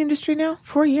have you been in the industry now?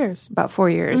 4 years. About 4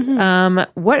 years.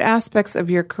 What aspects of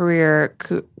your career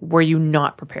were you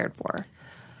not prepared for?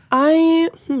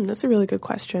 That's a really good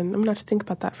question. I'm going to have to think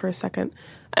about that for a second.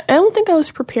 I don't think I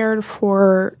was prepared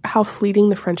for how fleeting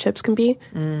the friendships can be.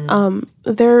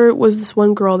 There was this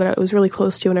one girl that I was really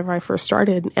close to whenever I first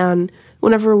started, and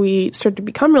whenever we started to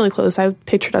become really close, I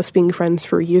pictured us being friends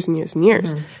for years and years and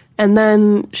years. And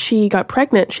then she got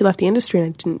pregnant, she left the industry, and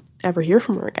I didn't ever hear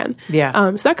from her again. Yeah.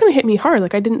 So that kind of hit me hard.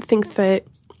 Like, I didn't think that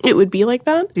it would be like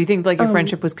that. Do you think, like, your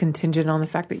friendship was contingent on the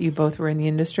fact that you both were in the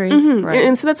industry? Right.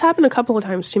 And so that's happened a couple of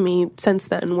times to me since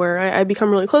then, where I become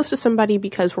really close to somebody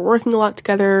because we're working a lot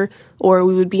together, or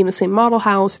we would be in the same model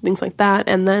house, things like that.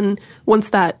 And then once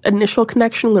that initial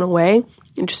connection went away,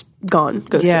 it just gone.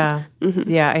 Ghosted. Yeah.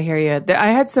 Yeah, I hear you.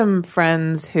 I had some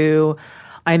friends who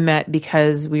I met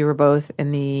because we were both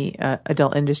in the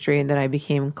adult industry, and then I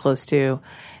became close to.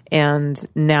 And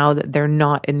now that they're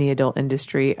not in the adult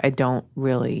industry, I don't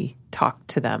really talk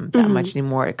to them that much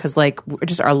anymore, because like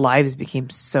just our lives became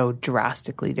so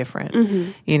drastically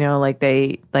different. You know, like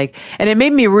and it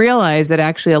made me realize that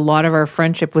actually a lot of our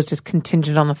friendship was just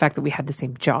contingent on the fact that we had the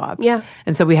same job. Yeah.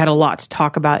 And so we had a lot to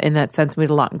talk about in that sense. We had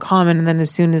a lot in common. And then as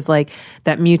soon as like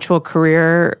that mutual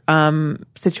career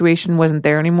situation wasn't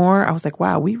there anymore, I was like,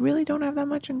 wow, we really don't have that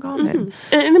much in common.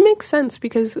 And it makes sense,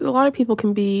 because a lot of people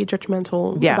can be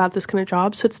judgmental about this kind of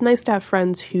job. So it's nice to have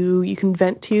friends who you can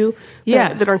vent to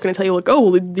that aren't going to tell you, like, oh,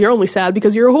 well, you're only sad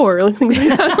because you're a whore, like things like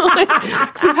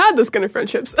that. Because I've had those kind of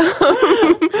friendships.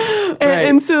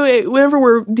 And so whenever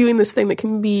we're doing this thing that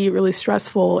can be really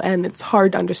stressful and it's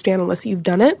hard to understand unless you've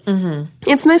done it,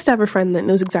 it's nice to have a friend that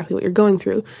knows exactly what you're going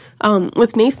through.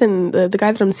 With Nathan, the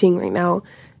guy that I'm seeing right now,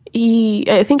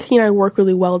 I think he and I work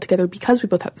really well together because we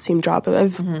both have the same job.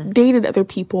 I've dated other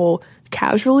people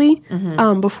casually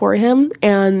before him,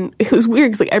 and it was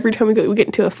weird because like every time we get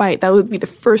into a fight, that would be the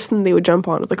first thing they would jump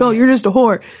on. It's like, oh, you're just a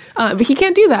whore, but he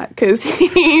can't do that because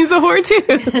he's a whore too.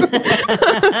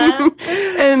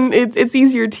 And it's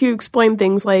easier to explain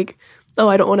things like, oh,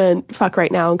 I don't want to fuck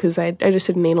right now because I just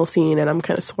did an anal scene and I'm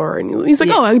kind of sore. And he's like,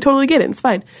 oh, I totally get it. It's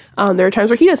fine. There are times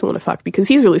where he doesn't want to fuck because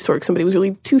he's really sore because somebody was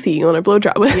really toothy on a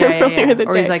blowjob with him earlier the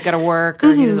or day. He's like got to work,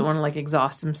 or he doesn't want to like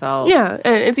exhaust himself. Yeah,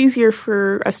 and it's easier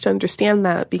for us to understand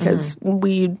that because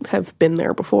we have been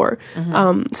there before.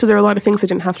 So there are a lot of things I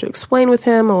didn't have to explain with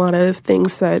him, a lot of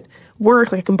things that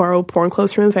work. Like I can borrow porn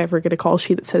clothes from him if I ever get a call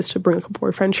sheet that says to bring like a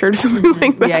boyfriend shirt or something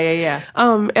like that.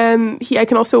 And I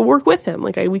can also work with him.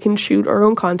 Like we can shoot our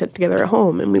own content together at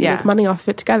home, and we make money off of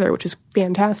it together, which is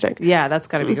fantastic. Yeah, that's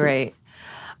got to be great.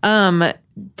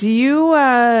 Do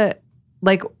you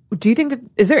do you think that,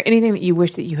 is there anything that you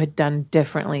wish that you had done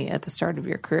differently at the start of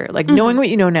your career? Like knowing what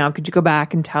you know now, could you go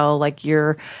back and tell like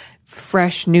your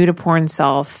fresh, new to porn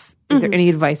self, is there any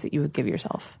advice that you would give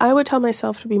yourself? I would tell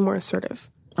myself to be more assertive.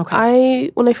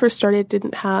 Okay. When I first started,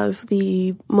 didn't have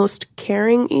the most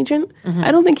caring agent. Mm-hmm.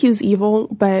 I don't think he was evil,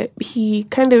 but he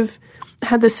kind of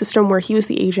had this system where he was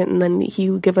the agent and then he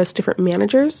would give us different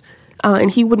managers.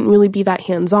 And he wouldn't really be that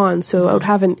hands-on. So I would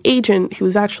have an agent who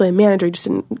was actually a manager. He just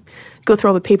didn't go through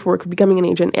all the paperwork of becoming an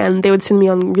agent. And they would send me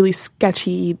on really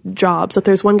sketchy jobs. Like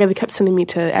there's one guy that kept sending me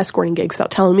to escorting gigs without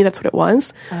telling me that's what it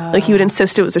was. Like he would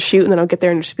insist it was a shoot, and then I'll get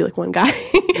there and just be like one guy.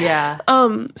 Yeah.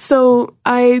 So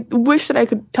I wish that I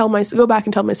could go back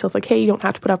and tell myself, like, hey, you don't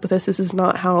have to put up with this. This is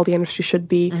not how the industry should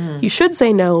be. Mm-hmm. You should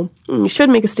say no. You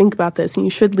should make a stink about this. And you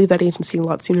should leave that agency a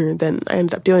lot sooner than I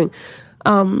ended up doing.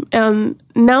 And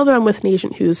now that I'm with an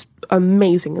agent who's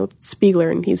amazing, Spiegler,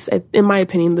 and he's, in my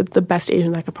opinion, the best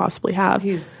agent I could possibly have.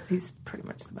 He's pretty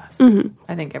much the best. Mm-hmm.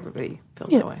 I think everybody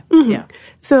feels that way. Mm-hmm. Yeah.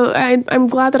 So I'm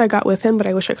glad that I got with him, but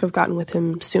I wish I could have gotten with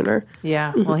him sooner.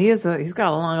 Yeah. Mm-hmm. Well, he's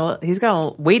got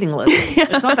a waiting list. Yeah.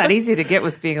 It's not that easy to get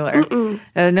with Spiegler. Mm-mm.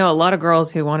 I know a lot of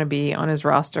girls who want to be on his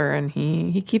roster, and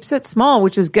he keeps it small,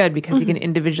 which is good because he can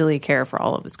individually care for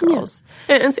all of his girls.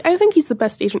 Yeah. And I think he's the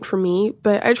best agent for me,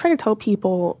 but I try to tell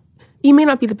people, he may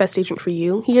not be the best agent for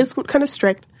you. He is kind of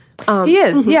strict. He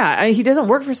is, yeah. He doesn't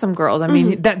work for some girls. I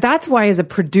mean, that's why as a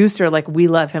producer, like, we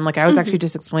love him. Like, I was actually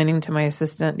just explaining to my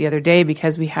assistant the other day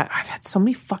because I've had so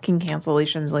many fucking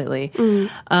cancellations lately.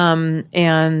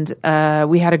 And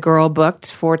we had a girl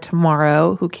booked for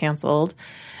tomorrow who canceled.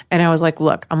 And I was like,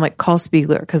 look, call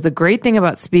Spiegler. Because the great thing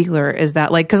about Spiegler is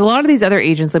that, like, because a lot of these other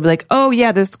agents, they'll be like, oh,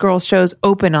 yeah, this girl's show's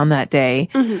open on that day.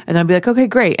 And I'll be like, okay,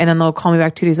 great. And then they'll call me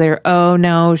back 2 days later. Oh,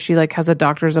 no, she, like, has a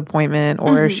doctor's appointment,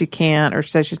 or she can't, or she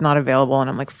says she's not available. And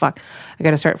I'm like, fuck, I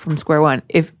got to start from square one.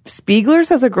 If Spiegler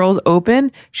says a girl's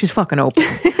open, she's fucking open.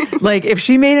 Like, if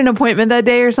she made an appointment that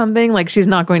day or something, like, she's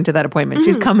not going to that appointment.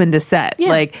 She's coming to set. Yeah.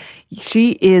 Like,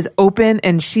 she is open,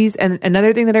 and and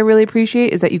another thing that I really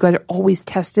appreciate is that you guys are always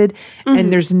tested.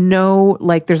 And there's no,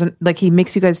 like, he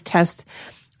makes you guys test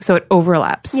so it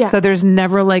overlaps. Yeah. So there's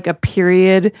never like a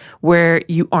period where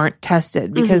you aren't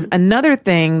tested. Because another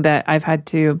thing that I've had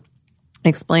to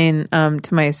explain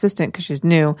to my assistant, because she's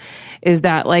new, is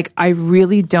that, like, I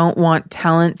really don't want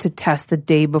talent to test the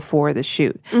day before the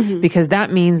shoot, because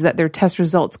that means that their test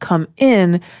results come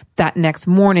in that next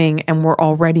morning and we're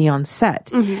already on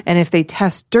set. And if they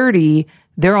test dirty,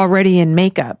 they're already in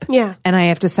makeup. Yeah. And I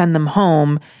have to send them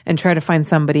home and try to find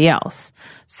somebody else.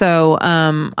 So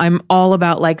I'm all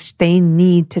about, like, they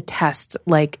need to test,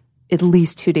 like, at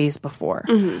least 2 days before.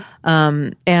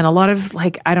 And a lot of,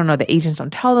 like, I don't know, the agents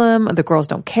don't tell them, the girls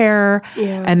don't care.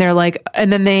 Yeah. And they're like,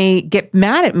 and then they get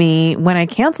mad at me when I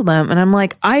cancel them. And I'm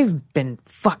like, I've been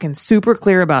fucking super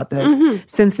clear about this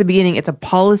since the beginning. It's a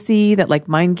policy that, like,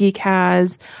 MindGeek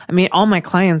has. I mean, all my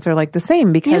clients are like the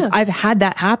same, because I've had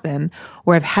that happen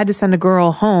where I've had to send a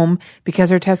girl home because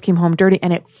her test came home dirty,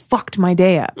 and it fucked my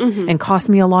day up and cost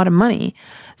me a lot of money.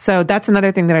 So that's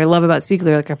another thing that I love about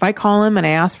Spiegler. Like, if I call him and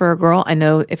I ask for a girl, I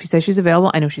know if he says she's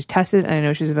available, I know she's tested, and I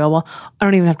know she's available. I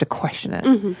don't even have to question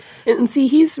it. And see,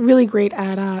 he's really great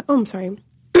at,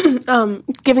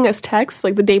 giving us texts,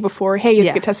 like, the day before, hey, you have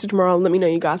to get tested tomorrow, let me know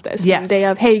you got this. Yes. The day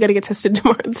of, hey, you got to get tested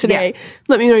today,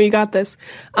 let me know you got this.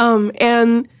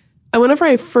 And whenever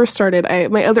I first started,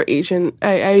 my other agent,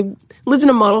 I lived in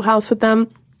a model house with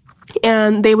them.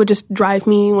 And they would just drive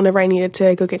me whenever I needed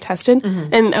to go get tested.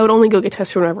 And I would only go get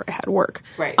tested whenever I had work.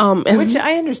 Right. Which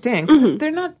I understand,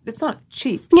 because it's not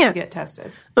cheap to get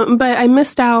tested. But I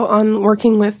missed out on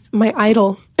working with my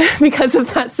idol because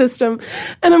of that system.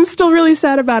 And I'm still really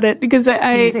sad about it, because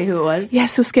Can you say who it was?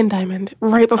 Yes, it was Skin Diamond,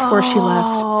 right before she left.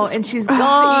 Oh, and she's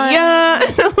gone.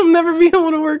 Yeah, I'll never be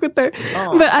able to work with her.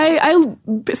 Oh.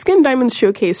 But Skin Diamond's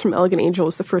showcase from Elegant Angel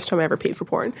was the first time I ever paid for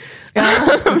porn.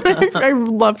 I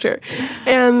loved her.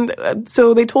 And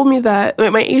so they told me that,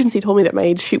 my agency told me that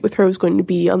my shoot with her was going to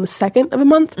be on the 2nd of a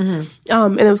month. And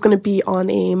it was going to be on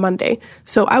a Monday.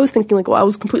 So I was thinking, like, well, I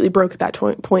was completely broke at that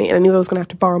point, and I knew I was going to have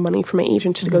to borrow money from my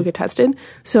agent to go get tested.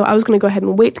 So I was going to go ahead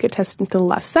and wait to get tested until the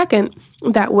last second.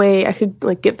 That way I could,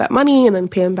 like, get that money and then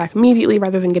pay him back immediately,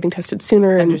 rather than getting tested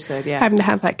sooner and having to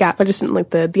have that gap. I just didn't like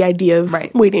the idea of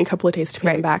waiting a couple of days to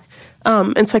pay him back.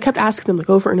 And so I kept asking them, like,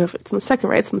 over and over, it's on the 2nd,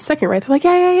 right? It's on the 2nd, right? They're like,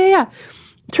 yeah.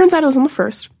 Turns out it was on the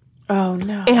 1st. Oh,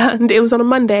 no. And it was on a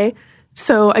Monday.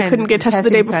 So I couldn't get tested the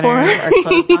day before. Are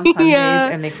closed on Sundays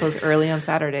and they close early on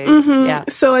Saturdays. Yeah.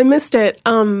 So I missed it.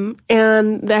 And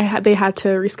they had to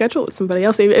reschedule it with somebody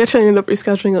else. They actually ended up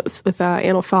rescheduling it with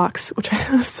Anna Fox, which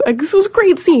this was a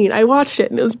great scene. I watched it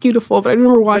and it was beautiful, but I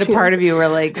remember watching But a part of you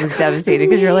was devastated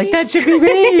because you're like, that should be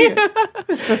me.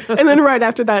 And then right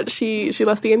after that, she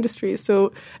left the industry.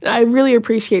 So I really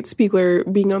appreciate Spiegler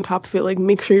being on top of it. Like,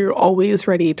 make sure you're always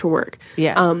ready to work.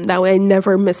 Yeah. That way I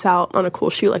never miss out on a cool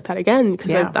shoot like that again.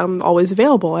 Because I'm always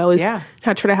available. I always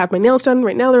try to have my nails done.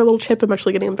 Right now they're a little chipped. I'm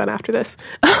actually getting them done after this.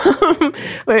 But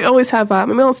I always have my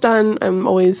nails done. I'm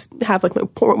always have like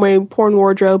my porn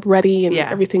wardrobe ready and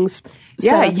everything's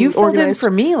set you filled organized. in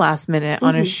for me last minute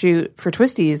on a shoot for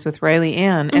Twisties with Riley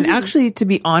Ann. And actually, to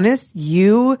be honest,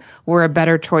 you were a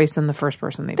better choice than the first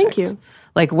person they picked. Thank you.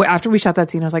 Like, after we shot that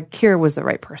scene, I was like, Kira was the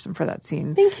right person for that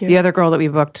scene. Thank you. The other girl that we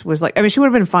booked was like, I mean, she would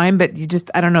have been fine, but you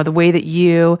just, I don't know, the way that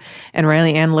you and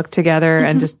Riley Ann looked together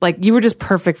and just like, you were just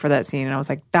perfect for that scene. And I was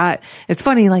like, it's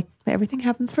funny, like, everything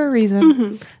happens for a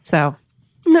reason. So.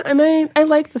 No, and I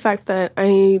like the fact that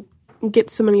I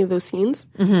get so many of those scenes.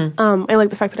 I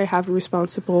like the fact that I have a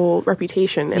responsible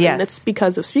reputation, and it's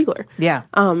because of Spiegler. Yeah.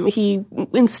 He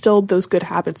instilled those good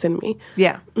habits in me.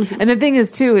 Yeah. And the thing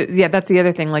is, too, that's the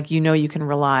other thing, like, you can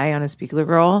rely on a Spiegler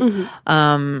girl.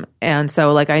 And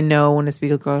so, like, I know when a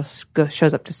Spiegler girl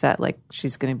shows up to set, like,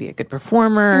 she's going to be a good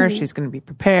performer, she's going to be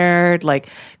prepared, like,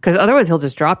 because otherwise he'll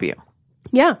just drop you.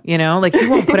 Yeah. You know, like, he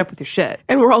won't put up with your shit.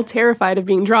 And we're all terrified of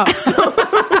being dropped. So.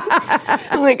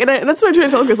 Like, and that's what I try to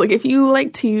tell girls. Like, if you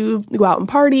like to go out and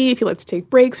party, if you like to take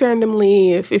breaks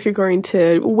randomly, if you're going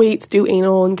to wait to do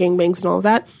anal and gangbangs and all of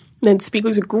that, then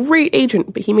Spiegler's a great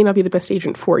agent, but he may not be the best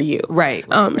agent for you. Right.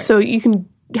 So you can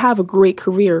have a great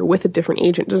career with a different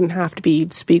agent. It doesn't have to be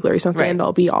Spiegler. He's not the end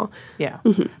all be all. Yeah.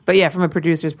 But yeah, from a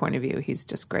producer's point of view, he's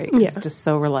just great. He's just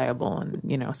so reliable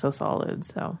and, so solid.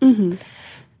 So.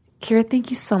 Kira, thank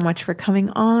you so much for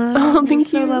coming on. Oh,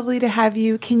 thank you. So lovely to have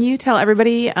you. Can you tell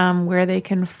everybody where they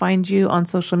can find you on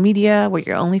social media, what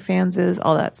your OnlyFans is,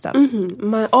 all that stuff?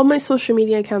 All my social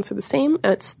media accounts are the same.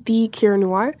 It's The Kira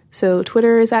Noir. So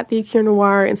Twitter is at The Kira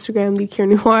Noir, Instagram, The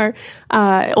Kira Noir,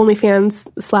 OnlyFans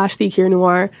 / The Kira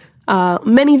Noir,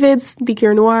 many vids, The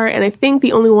Kira Noir, and I think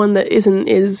the only one that isn't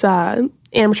is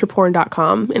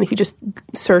amateurporn.com. And if you just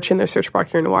search in their search bar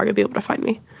Kira Noir, you'll be able to find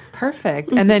me.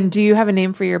 Perfect. And then do you have a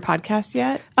name for your podcast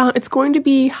yet? It's going to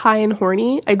be High and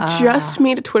Horny. I just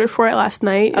made a Twitter for it last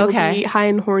night. It'll be High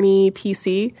and Horny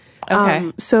PC.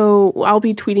 Okay. So I'll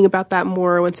be tweeting about that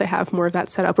more once I have more of that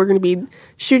set up. We're going to be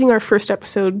shooting our first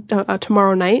episode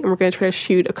tomorrow night, and we're going to try to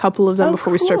shoot a couple of them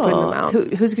before we start putting them out.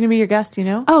 Who's going to be your guest, do you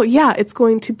know? Oh, yeah. It's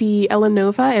going to be Ellen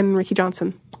Nova and Ricky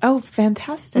Johnson. Oh,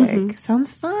 fantastic. Sounds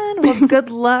fun. Well,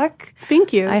 good luck.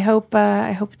 Thank you. I hope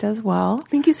it does well.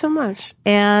 Thank you so much.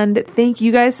 And thank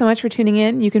you guys so much for tuning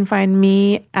in. You can find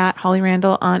me at Holly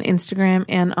Randall on Instagram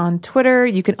and on Twitter.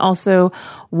 You can also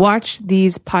watch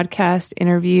these podcast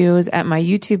interviews at my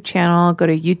YouTube channel. Go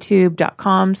to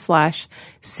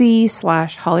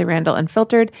youtube.com/C/Holly Randall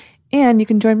Unfiltered. And you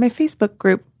can join my Facebook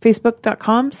group,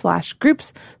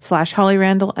 facebook.com/groups/Holly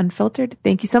Randall Unfiltered.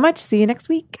 Thank you so much. See you next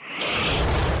week.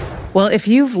 Well, if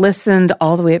you've listened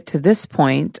all the way up to this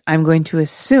point, I'm going to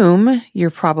assume you're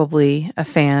probably a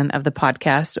fan of the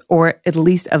podcast, or at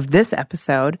least of this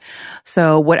episode.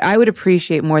 So what I would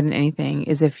appreciate more than anything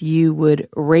is if you would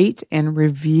rate and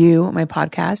review my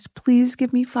podcast. Please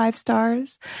give me 5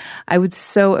 stars. I would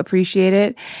so appreciate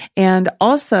it. And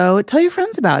also tell your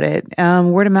friends about it.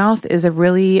 Word of mouth is a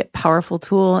really powerful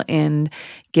tool in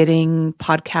getting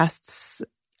podcasts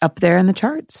up there in the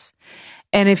charts.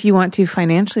 And if you want to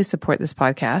financially support this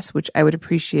podcast, which I would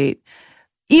appreciate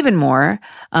even more,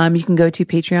 you can go to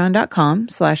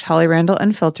patreon.com/Holly Randall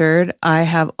Unfiltered. I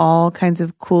have all kinds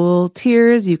of cool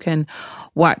tiers. You can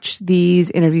watch these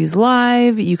interviews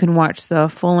live. You can watch the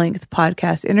full-length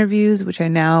podcast interviews, which I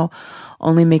now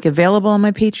only make available on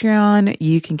my Patreon.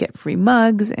 You can get free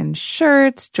mugs and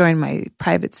shirts, join my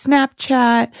private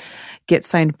Snapchat, get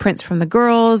signed prints from the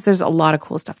girls. There's a lot of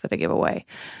cool stuff that I give away.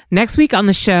 Next week on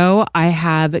the show, I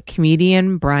have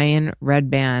comedian Brian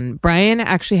Redban. Brian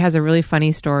actually has a really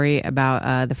funny story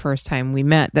about the first time we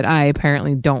met that I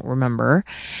apparently don't remember.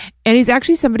 And he's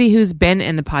actually somebody who's been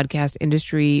in the podcast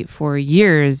industry for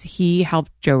years. He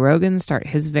helped Joe Rogan start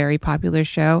his very popular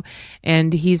show.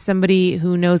 And he's somebody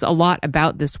who knows a lot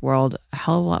about this world, a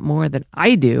hell of a lot more than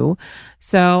I do.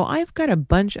 So I've got a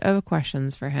bunch of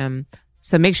questions for him.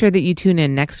 So make sure that you tune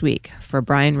in next week for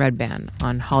Brian Redban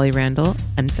on Holly Randall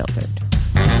Unfiltered.